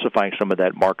diversifying some of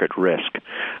that market risk.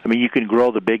 I mean, you can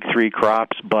grow the big 3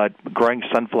 crops, but growing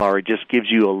sunflower just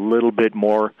gives you a little bit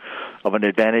more of an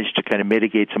advantage to kind of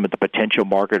mitigate some of the potential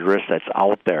market risk that's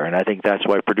out there. And I think that's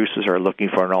why producers are looking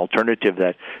for an alternative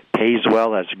that pays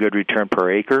well, has a good return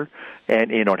per acre, and,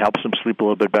 you know, it helps them sleep a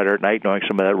little bit better at night knowing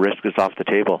some of that risk is off the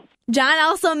table. John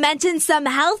also mentioned some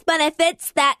health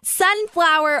benefits that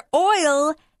sunflower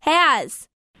oil has.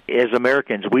 As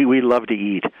Americans, we love to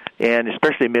eat, and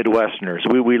especially Midwesterners,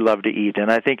 we love to eat. And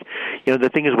I think, you know, the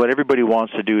thing is what everybody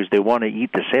wants to do is they want to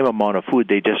eat the same amount of food.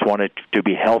 They just want it to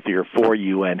be healthier for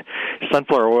you. And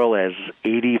sunflower oil has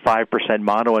 85%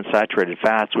 monounsaturated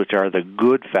fats, which are the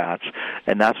good fats,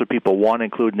 and that's what people want to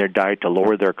include in their diet to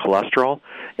lower their cholesterol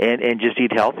and just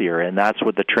eat healthier. And that's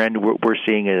what the trend we're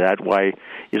seeing is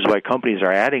why companies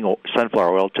are adding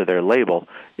sunflower oil to their label,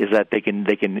 is that they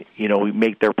can you know,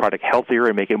 make their product healthier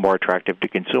and make it more attractive to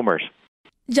consumers.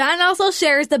 John also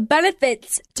shares the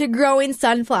benefits to growing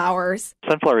sunflowers.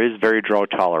 Sunflower is very drought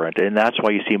tolerant, and that's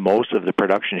why you see most of the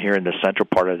production here in the central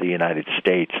part of the United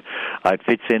States. It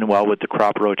fits in well with the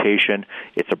crop rotation.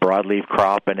 It's a broadleaf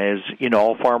crop, and as you know,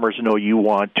 all farmers know, you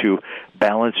want to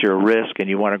balance your risk, and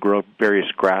you want to grow various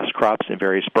grass crops and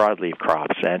various broadleaf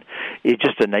crops. And it's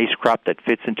just a nice crop that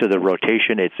fits into the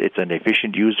rotation. It's an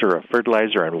efficient user of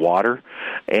fertilizer and water,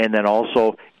 and then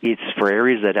also it's for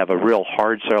areas that have a real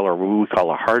hard soil, or what we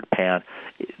call a hard pan,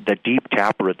 the deep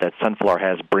taproot that sunflower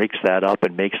has breaks that up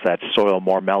and makes that soil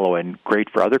more mellow and great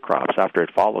for other crops after it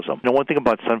follows them. One thing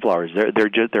about sunflowers,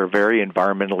 they're very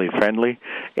environmentally friendly,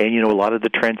 and a lot of the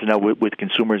trends now with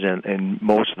consumers in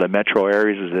most of the metro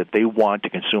areas is that they want to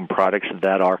consume products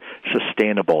that are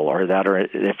sustainable or that are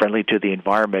friendly to the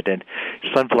environment, and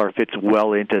sunflower fits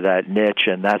well into that niche,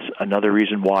 and that's another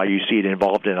reason why you see it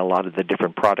involved in a lot of the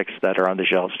different products that are on the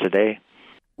shelves today.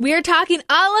 We're talking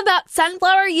all about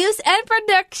sunflower use and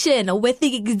production with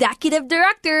the Executive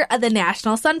Director of the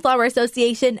National Sunflower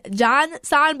Association, John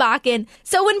Sonnbakken.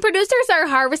 So when producers are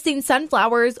harvesting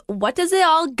sunflowers, what does it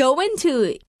all go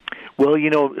into? Well,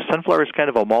 sunflower is kind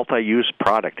of a multi-use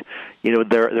product.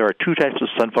 There are two types of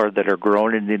sunflower that are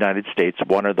grown in the United States.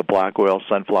 One are the black oil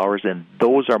sunflowers, and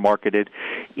those are marketed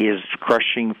as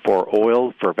crushing for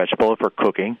oil, for vegetable oil, for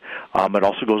cooking. It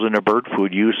also goes into bird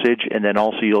food usage, and then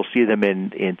also you'll see them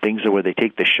in things where they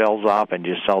take the shells off and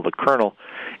just sell the kernel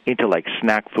into like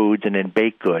snack foods and in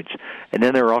baked goods. And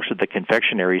then there are also the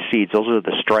confectionery seeds. Those are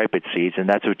the striped seeds, and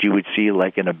that's what you would see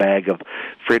like in a bag of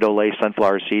Frito-Lay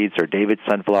sunflower seeds or David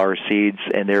sunflower seeds,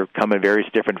 and they come in various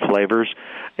different flavors.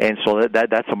 And so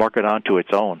that's a market onto its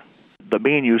own. The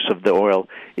main use of the oil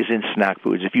is in snack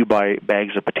foods. If you buy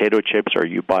bags of potato chips or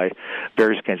you buy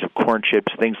various kinds of corn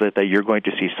chips, things like that, you're going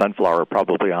to see sunflower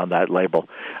probably on that label.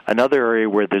 Another area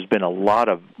where there's been a lot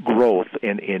of growth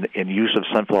in use of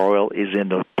sunflower oil is in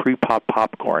the pre-pop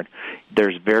popcorn.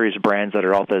 There's various brands that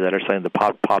are out there that are selling the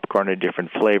popcorn in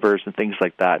different flavors and things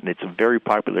like that, and it's a very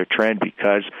popular trend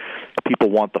because people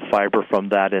want the fiber from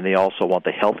that, and they also want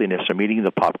the healthiness from eating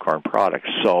the popcorn products.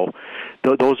 So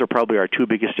those are probably our two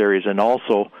biggest areas, and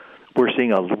also we're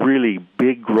seeing a really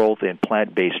big growth in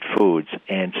plant-based foods,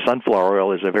 and sunflower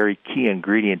oil is a very key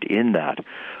ingredient in that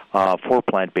for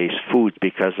plant-based foods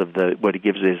because of what it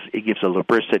gives is it gives a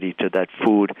lubricity to that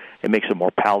food. It makes it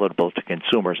more palatable to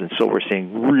consumers, and so we're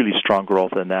seeing really strong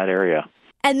growth in that area.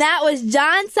 And that was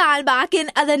John Sonnbakken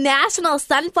of the National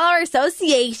Sunflower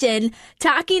Association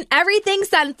talking everything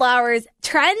sunflowers,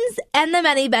 trends, and the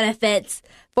many benefits.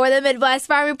 For the Midwest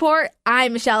Farm Report,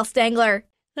 I'm Michelle Stangler.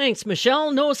 Thanks,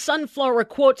 Michelle. No sunflower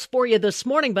quotes for you this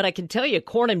morning, but I can tell you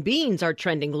corn and beans are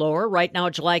trending lower. Right now,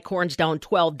 July corn's down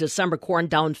 12, December corn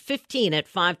down 15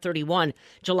 at 5.31.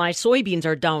 July soybeans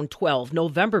are down 12,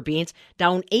 November beans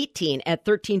down 18 at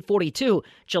 13.42.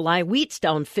 July wheat's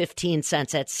down 15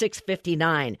 cents at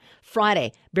 6.59.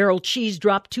 Friday, barrel cheese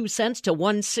dropped 2 cents to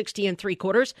 1.60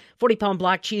 3/4. 40-pound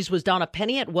block cheese was down a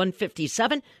penny at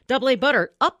 1.57. Double A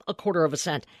butter up 1/4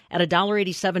 cent at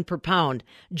 $1.87 per pound.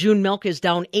 June milk is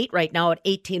down 8 right now at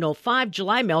 18.05.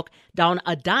 July milk down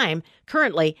a dime,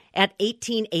 currently at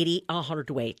 18.80 a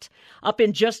hundredweight. Up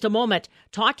in just a moment,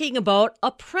 talking about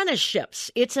apprenticeships.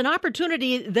 It's an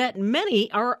opportunity that many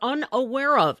are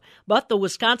unaware of, but the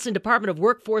Wisconsin Department of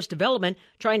Workforce Development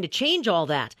trying to change all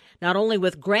that, not only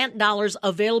with grant dollars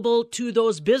available to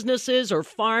those businesses or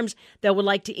farms that would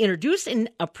like to introduce an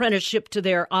apprenticeship to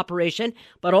their operation,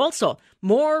 but also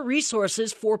more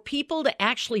resources for people to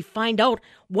actually find out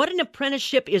what an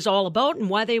apprenticeship is all about and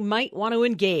why they might want to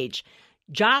engage.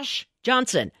 Josh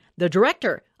Johnson, the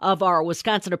director of our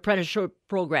Wisconsin Apprenticeship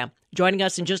Program, joining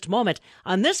us in just a moment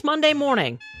on this Monday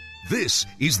morning. This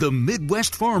is the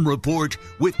Midwest Farm Report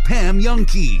with Pam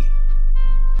Youngkey.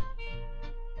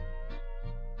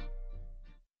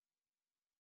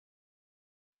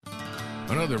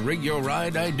 Another Rig Your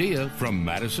Ride idea from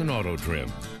Madison Auto Trim.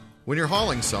 When you're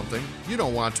hauling something, you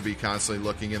don't want to be constantly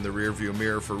looking in the rearview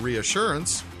mirror for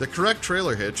reassurance. The correct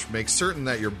trailer hitch makes certain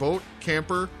that your boat,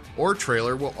 camper, or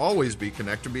trailer will always be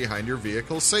connected behind your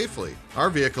vehicle safely. Our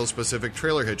vehicle-specific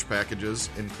trailer hitch packages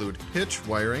include hitch,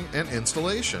 wiring, and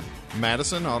installation.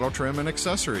 Madison Auto Trim and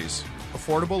Accessories.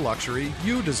 Affordable luxury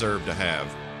you deserve to have.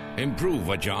 Improve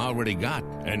what you already got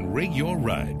and rig your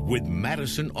ride with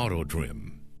Madison Auto Trim.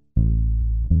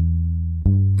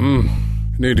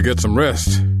 Need to get some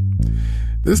rest.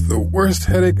 This is the worst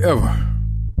headache ever.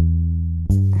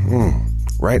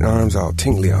 Right arm's all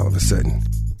tingly all of a sudden.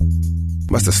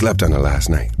 Must have slept on it last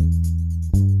night.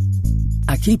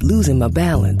 I keep losing my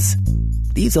balance.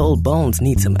 These old bones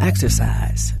need some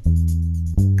exercise.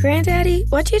 Granddaddy,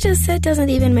 what you just said doesn't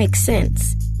even make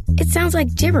sense. It sounds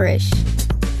like gibberish.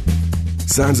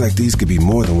 Signs like these could be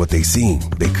more than what they seem.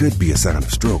 They could be a sign of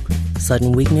stroke.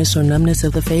 Sudden weakness or numbness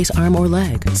of the face, arm, or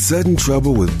leg. Sudden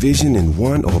trouble with vision in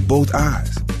one or both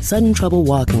eyes. Sudden trouble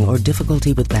walking or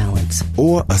difficulty with balance.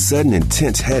 Or a sudden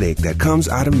intense headache that comes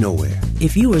out of nowhere.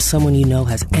 If you or someone you know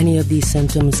has any of these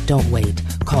symptoms, don't wait.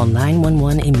 Call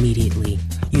 911 immediately.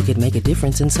 You could make a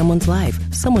difference in someone's life,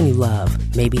 someone you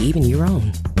love, maybe even your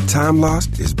own. Time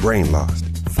lost is brain lost.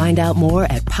 Find out more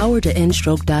at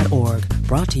powertoendstroke.org.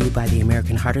 Brought to you by the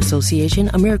American Heart Association,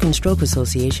 American Stroke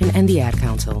Association, and the Ad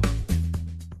Council.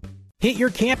 Hit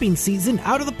your camping season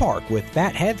out of the park with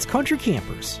Fatheads Country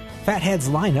Campers. Fatheads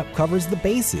lineup covers the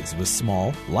bases with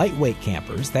small, lightweight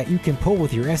campers that you can pull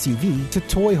with your SUV to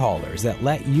toy haulers that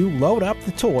let you load up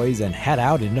the toys and head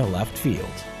out into left field.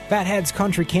 Fatheads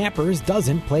Country Campers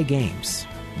doesn't play games.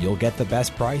 You'll get the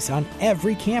best price on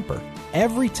every camper,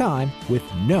 every time, with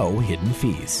no hidden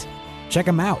fees. Check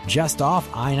them out just off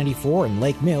I-94 in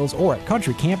Lake Mills or at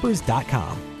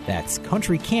countrycampers.com. That's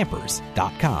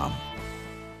countrycampers.com.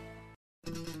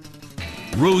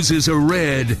 Roses are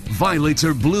red, violets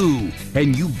are blue,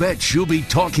 and you bet she'll be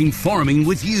talking farming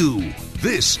with you.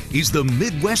 This is the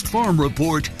Midwest Farm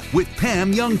Report with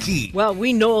Pam Youngkey. Well,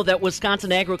 we know that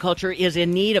Wisconsin agriculture is in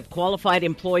need of qualified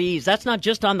employees. That's not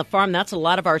just on the farm. That's a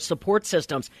lot of our support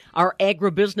systems, our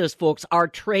agribusiness folks, our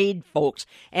trade folks.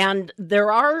 And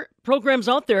there are programs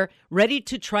out there ready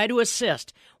to try to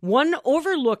assist. One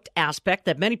overlooked aspect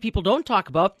that many people don't talk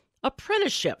about,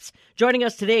 apprenticeships. Joining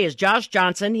us today is Josh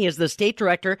Johnson. He is the state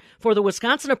director for the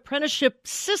Wisconsin Apprenticeship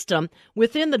System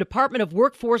within the Department of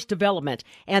Workforce Development.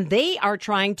 And they are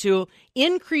trying to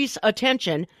increase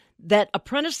attention that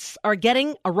apprentices are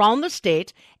getting around the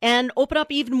state and open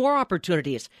up even more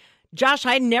opportunities. Josh,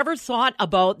 I never thought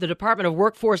about the Department of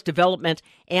Workforce Development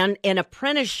and an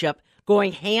apprenticeship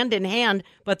going hand in hand,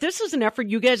 but this is an effort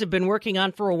you guys have been working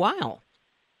on for a while.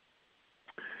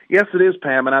 Yes, it is,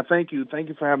 Pam, and I thank you. Thank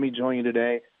you for having me join you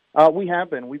today. We've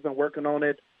been working on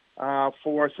it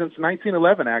since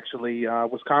 1911, actually.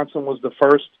 Wisconsin was the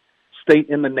first state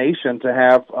in the nation to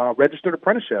have registered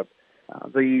apprenticeship.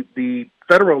 The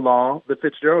federal law, the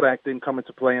Fitzgerald Act, didn't come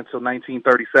into play until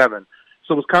 1937.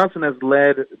 So Wisconsin has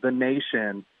led the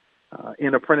nation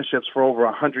in apprenticeships for over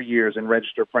 100 years in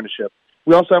registered apprenticeship.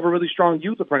 We also have a really strong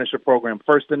youth apprenticeship program,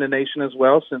 first in the nation as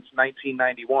well, since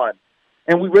 1991.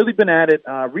 And we've really been at it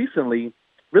recently,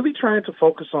 really trying to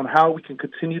focus on how we can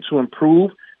continue to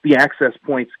improve the access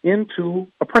points into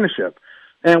apprenticeship.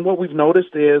 And what we've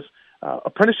noticed is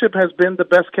apprenticeship has been the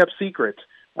best-kept secret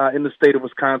in the state of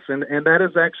Wisconsin, and that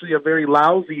is actually a very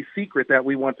lousy secret that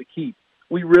we want to keep.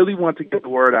 We really want to get the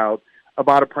word out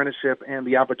about apprenticeship and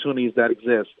the opportunities that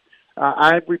exist.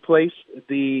 I've replaced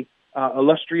the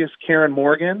illustrious Karen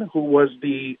Morgan, who was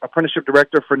the apprenticeship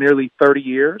director for nearly 30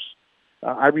 years.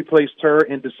 I replaced her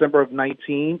in December of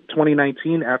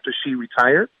 2019 after she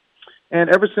retired.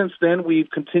 And ever since then, we've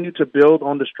continued to build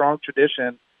on the strong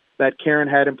tradition that Karen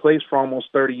had in place for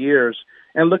almost 30 years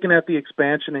and looking at the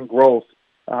expansion and growth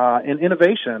and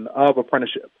innovation of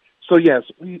apprenticeship. So, yes,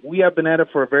 we have been at it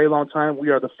for a very long time. We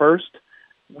are the first.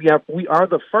 We are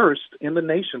the first in the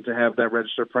nation to have that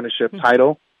registered apprenticeship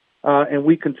title, and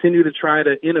we continue to try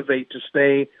to innovate to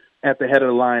stay at the head of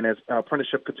the line as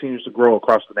apprenticeship continues to grow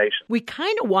across the nation. We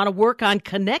kind of want to work on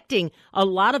connecting a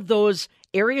lot of those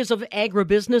areas of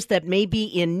agribusiness that may be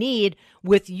in need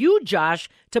with you, Josh,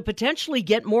 to potentially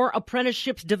get more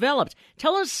apprenticeships developed.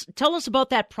 Tell us about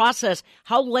that process.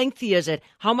 How lengthy is it?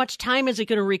 How much time is it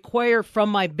going to require from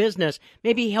my business?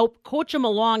 Maybe help coach them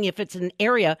along if it's an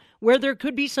area where there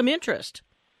could be some interest.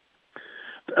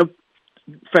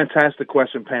 Fantastic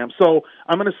question, Pam. So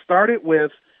I'm going to start it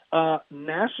with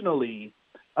nationally,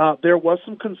 there was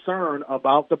some concern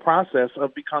about the process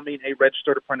of becoming a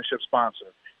registered apprenticeship sponsor,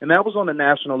 and that was on a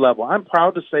national level. I'm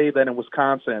proud to say that in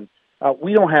Wisconsin,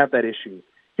 we don't have that issue.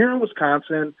 Here in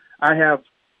Wisconsin, I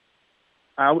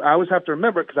always have to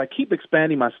remember, because I keep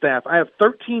expanding my staff, I have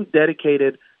 13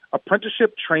 dedicated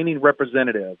apprenticeship training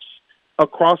representatives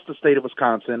across the state of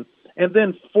Wisconsin, and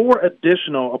then 4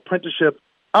 additional apprenticeship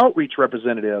outreach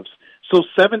representatives, so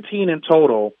 17 in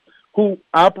total, who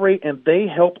operate and they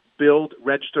help build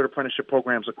registered apprenticeship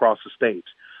programs across the state.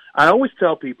 I always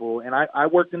tell people, and I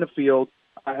worked in the field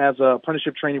as an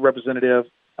apprenticeship training representative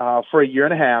for a year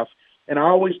and a half, and I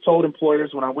always told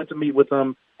employers when I went to meet with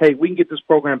them, hey, we can get this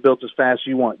program built as fast as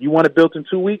you want. You want it built in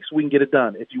 2 weeks, we can get it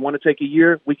done. If you want to take a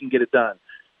year, we can get it done.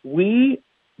 We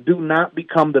do not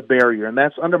become the barrier, and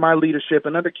that's under my leadership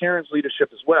and under Karen's leadership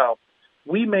as well.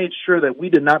 We made sure that we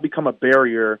did not become a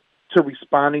barrier to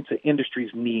responding to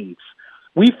industry's needs.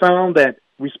 We found that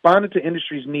responding to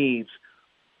industry's needs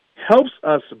helps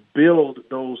us build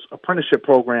those apprenticeship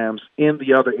programs in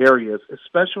the other areas,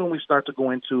 especially when we start to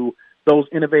go into those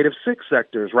innovative 6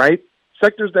 sectors, right?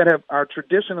 Sectors that are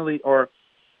traditionally, or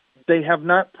they have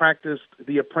not practiced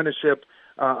the apprenticeship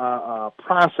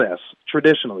process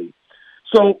traditionally.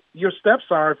 So your steps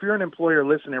are, if you're an employer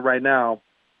listening right now,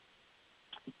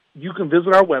 you can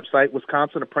visit our website,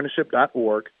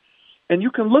 wisconsinapprenticeship.org, and you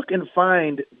can look and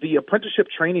find the apprenticeship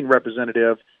training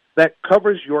representative that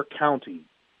covers your county.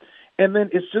 And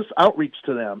then it's just outreach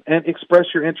to them and express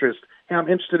your interest. Hey, I'm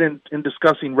interested in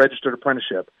discussing registered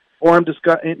apprenticeship, or I'm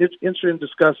interested in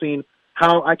discussing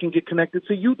how I can get connected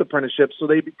to youth apprenticeships so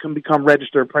they can become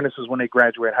registered apprentices when they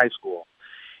graduate high school.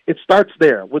 It starts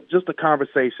there with just a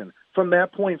conversation. From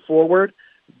that point forward,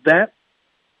 that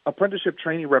apprenticeship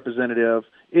training representative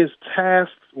is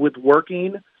tasked with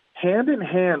working hand in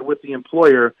hand with the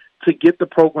employer to get the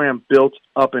program built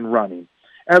up and running.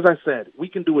 As I said, we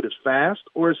can do it as fast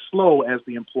or as slow as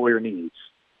the employer needs.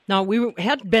 Now, we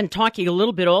had been talking a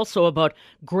little bit also about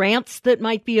grants that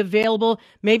might be available.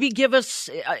 Maybe give us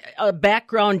a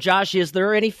background, Josh. Is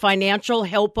there any financial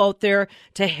help out there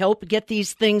to help get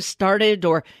these things started,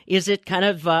 or is it kind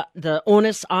of the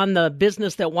onus on the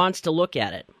business that wants to look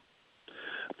at it?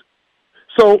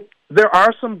 So there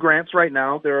are some grants right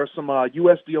now. There are some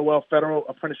USDOL Federal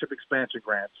Apprenticeship Expansion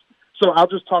grants. So I'll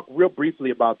just talk real briefly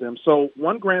about them. So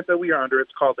one grant that we are under,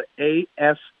 it's called the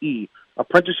ASE,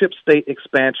 Apprenticeship State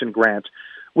Expansion Grant.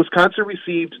 Wisconsin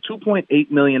received $2.8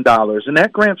 million, and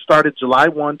that grant started July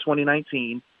 1,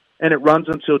 2019, and it runs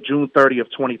until June 30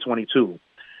 of 2022.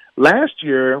 Last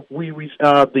year, we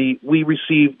received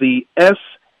the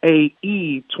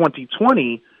SAE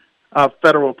 2020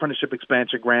 Federal Apprenticeship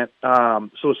Expansion Grant,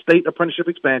 so State Apprenticeship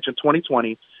Expansion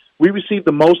 2020. We received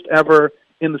the most ever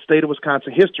in the state of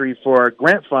Wisconsin history for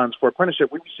grant funds for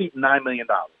apprenticeship. We received $9 million.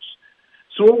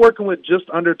 So we're working with just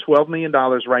under $12 million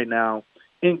right now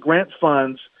in grant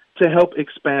funds to help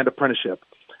expand apprenticeship.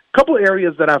 A couple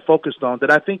areas that I focused on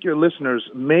that I think your listeners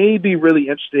may be really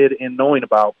interested in knowing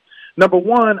about. Number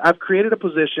one, I've created a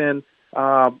position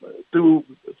through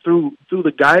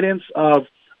the guidance of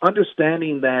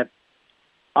understanding that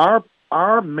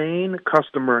our main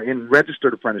customer in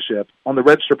registered apprenticeship, on the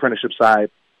registered apprenticeship side,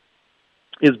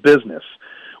 is business.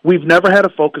 We've never had a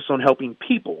focus on helping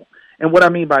people. And what I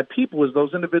mean by people is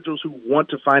those individuals who want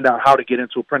to find out how to get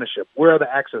into apprenticeship. Where are the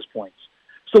access points?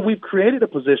 So we've created a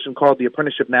position called the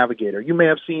Apprenticeship Navigator. You may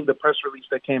have seen the press release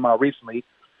that came out recently.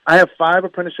 I have 5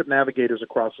 apprenticeship navigators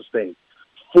across the state.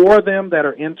 4 of them that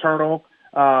are internal,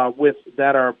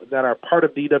 that are part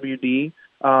of DWD,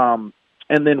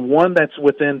 and then 1 that's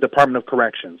within Department of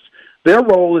Corrections. Their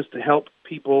role is to help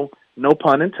people, no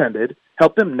pun intended,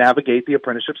 help them navigate the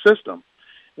apprenticeship system.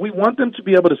 We want them to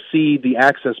be able to see the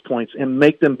access points and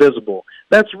make them visible.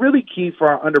 That's really key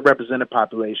for our underrepresented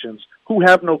populations who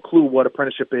have no clue what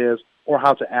apprenticeship is or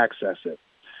how to access it.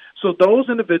 So those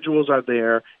individuals are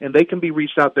there, and they can be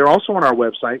reached out. They're also on our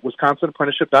website,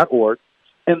 wisconsinapprenticeship.org,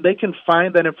 and they can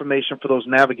find that information for those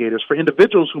navigators, for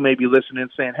individuals who may be listening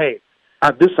and saying, hey,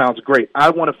 this sounds great. I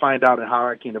want to find out how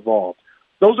I can evolve.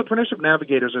 Those apprenticeship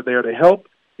navigators are there to help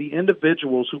the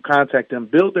individuals who contact them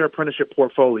build their apprenticeship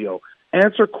portfolio,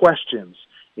 answer questions,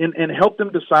 and help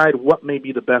them decide what may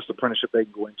be the best apprenticeship they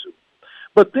can go into.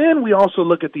 But then we also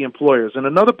look at the employers, and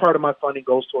another part of my funding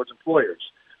goes towards employers.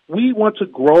 We want to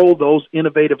grow those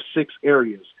innovative 6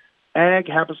 areas. Ag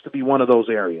happens to be one of those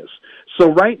areas.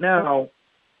 So right now,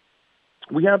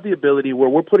 we have the ability where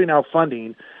we're putting out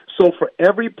funding. So for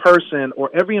every person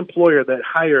or every employer that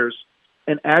hires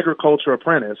an agriculture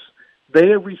apprentice, they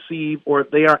receive, or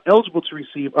they are eligible to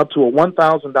receive, up to a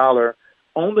 $1,000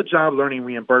 on-the-job learning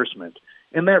reimbursement.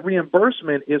 And that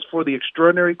reimbursement is for the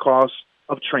extraordinary costs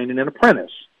of training an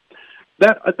apprentice.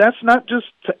 That's not just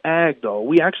to ag, though.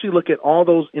 We actually look at all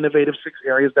those innovative 6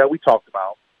 areas that we talked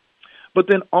about. But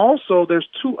then also there's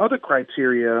 2 other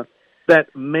criteria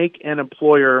that make an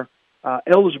employer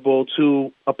eligible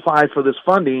to apply for this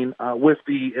funding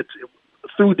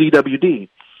through DWD.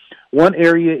 One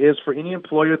area is for any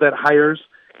employer that hires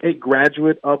a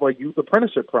graduate of a youth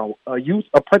apprenticeship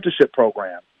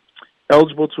program,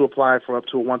 eligible to apply for up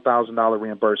to a $1,000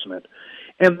 reimbursement.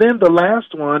 And then the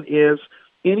last one is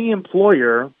any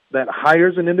employer that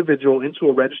hires an individual into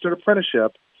a registered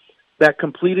apprenticeship that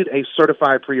completed a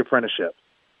certified pre-apprenticeship,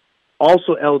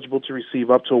 also eligible to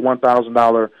receive up to a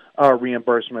 $1,000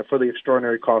 reimbursement for the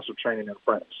extraordinary cost of training an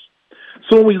apprentice.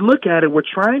 So when we look at it, we're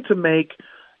trying to make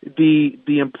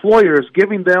the employers,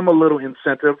 giving them a little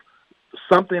incentive,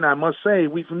 something I must say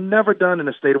we've never done in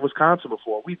the state of Wisconsin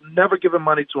before. We've never given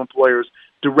money to employers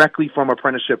directly from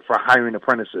apprenticeship for hiring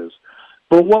apprentices.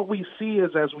 But what we see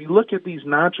is as we look at these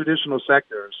non-traditional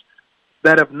sectors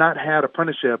that have not had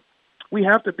apprenticeship, we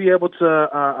have to be able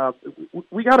to,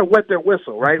 we got to wet their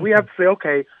whistle, right? We have to say,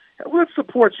 okay, let's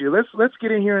support you. Let's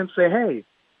get in here and say, hey,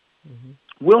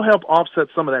 we'll help offset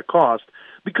some of that cost,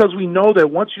 because we know that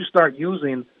once you start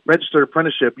using registered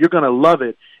apprenticeship, you're going to love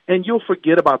it, and you'll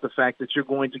forget about the fact that you're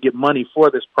going to get money for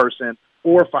this person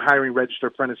or for hiring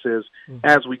registered apprentices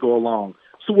as we go along.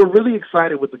 So we're really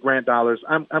excited with the grant dollars.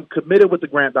 I'm committed with the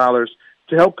grant dollars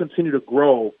to help continue to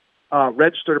grow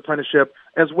registered apprenticeship,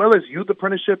 as well as youth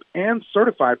apprenticeship and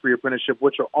certified pre-apprenticeship,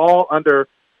 which are all under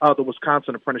the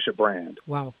Wisconsin Apprenticeship brand.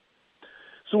 Wow.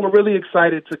 So we're really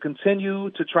excited to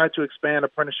continue to try to expand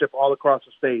apprenticeship all across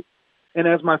the state. And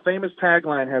as my famous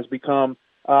tagline has become,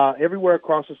 everywhere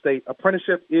across the state,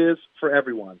 apprenticeship is for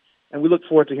everyone. And we look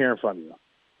forward to hearing from you.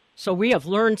 So we have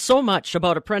learned so much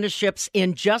about apprenticeships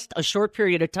in just a short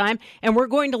period of time, and we're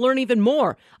going to learn even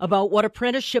more about what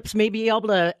apprenticeships may be able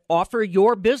to offer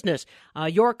your business,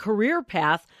 your career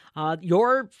path,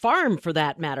 your farm for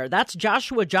that matter. That's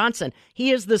Joshua Johnson.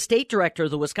 He is the state director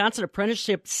of the Wisconsin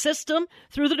Apprenticeship System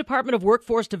through the Department of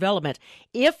Workforce Development.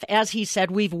 If, as he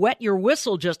said, we've wet your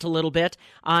whistle just a little bit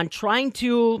on trying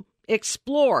to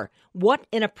explore what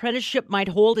an apprenticeship might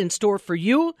hold in store for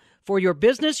you, for your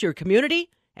business, your community,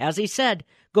 as he said,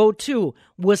 go to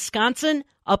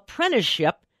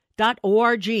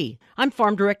wisconsinapprenticeship.org. I'm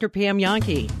Farm Director Pam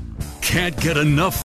Yonke. Can't get enough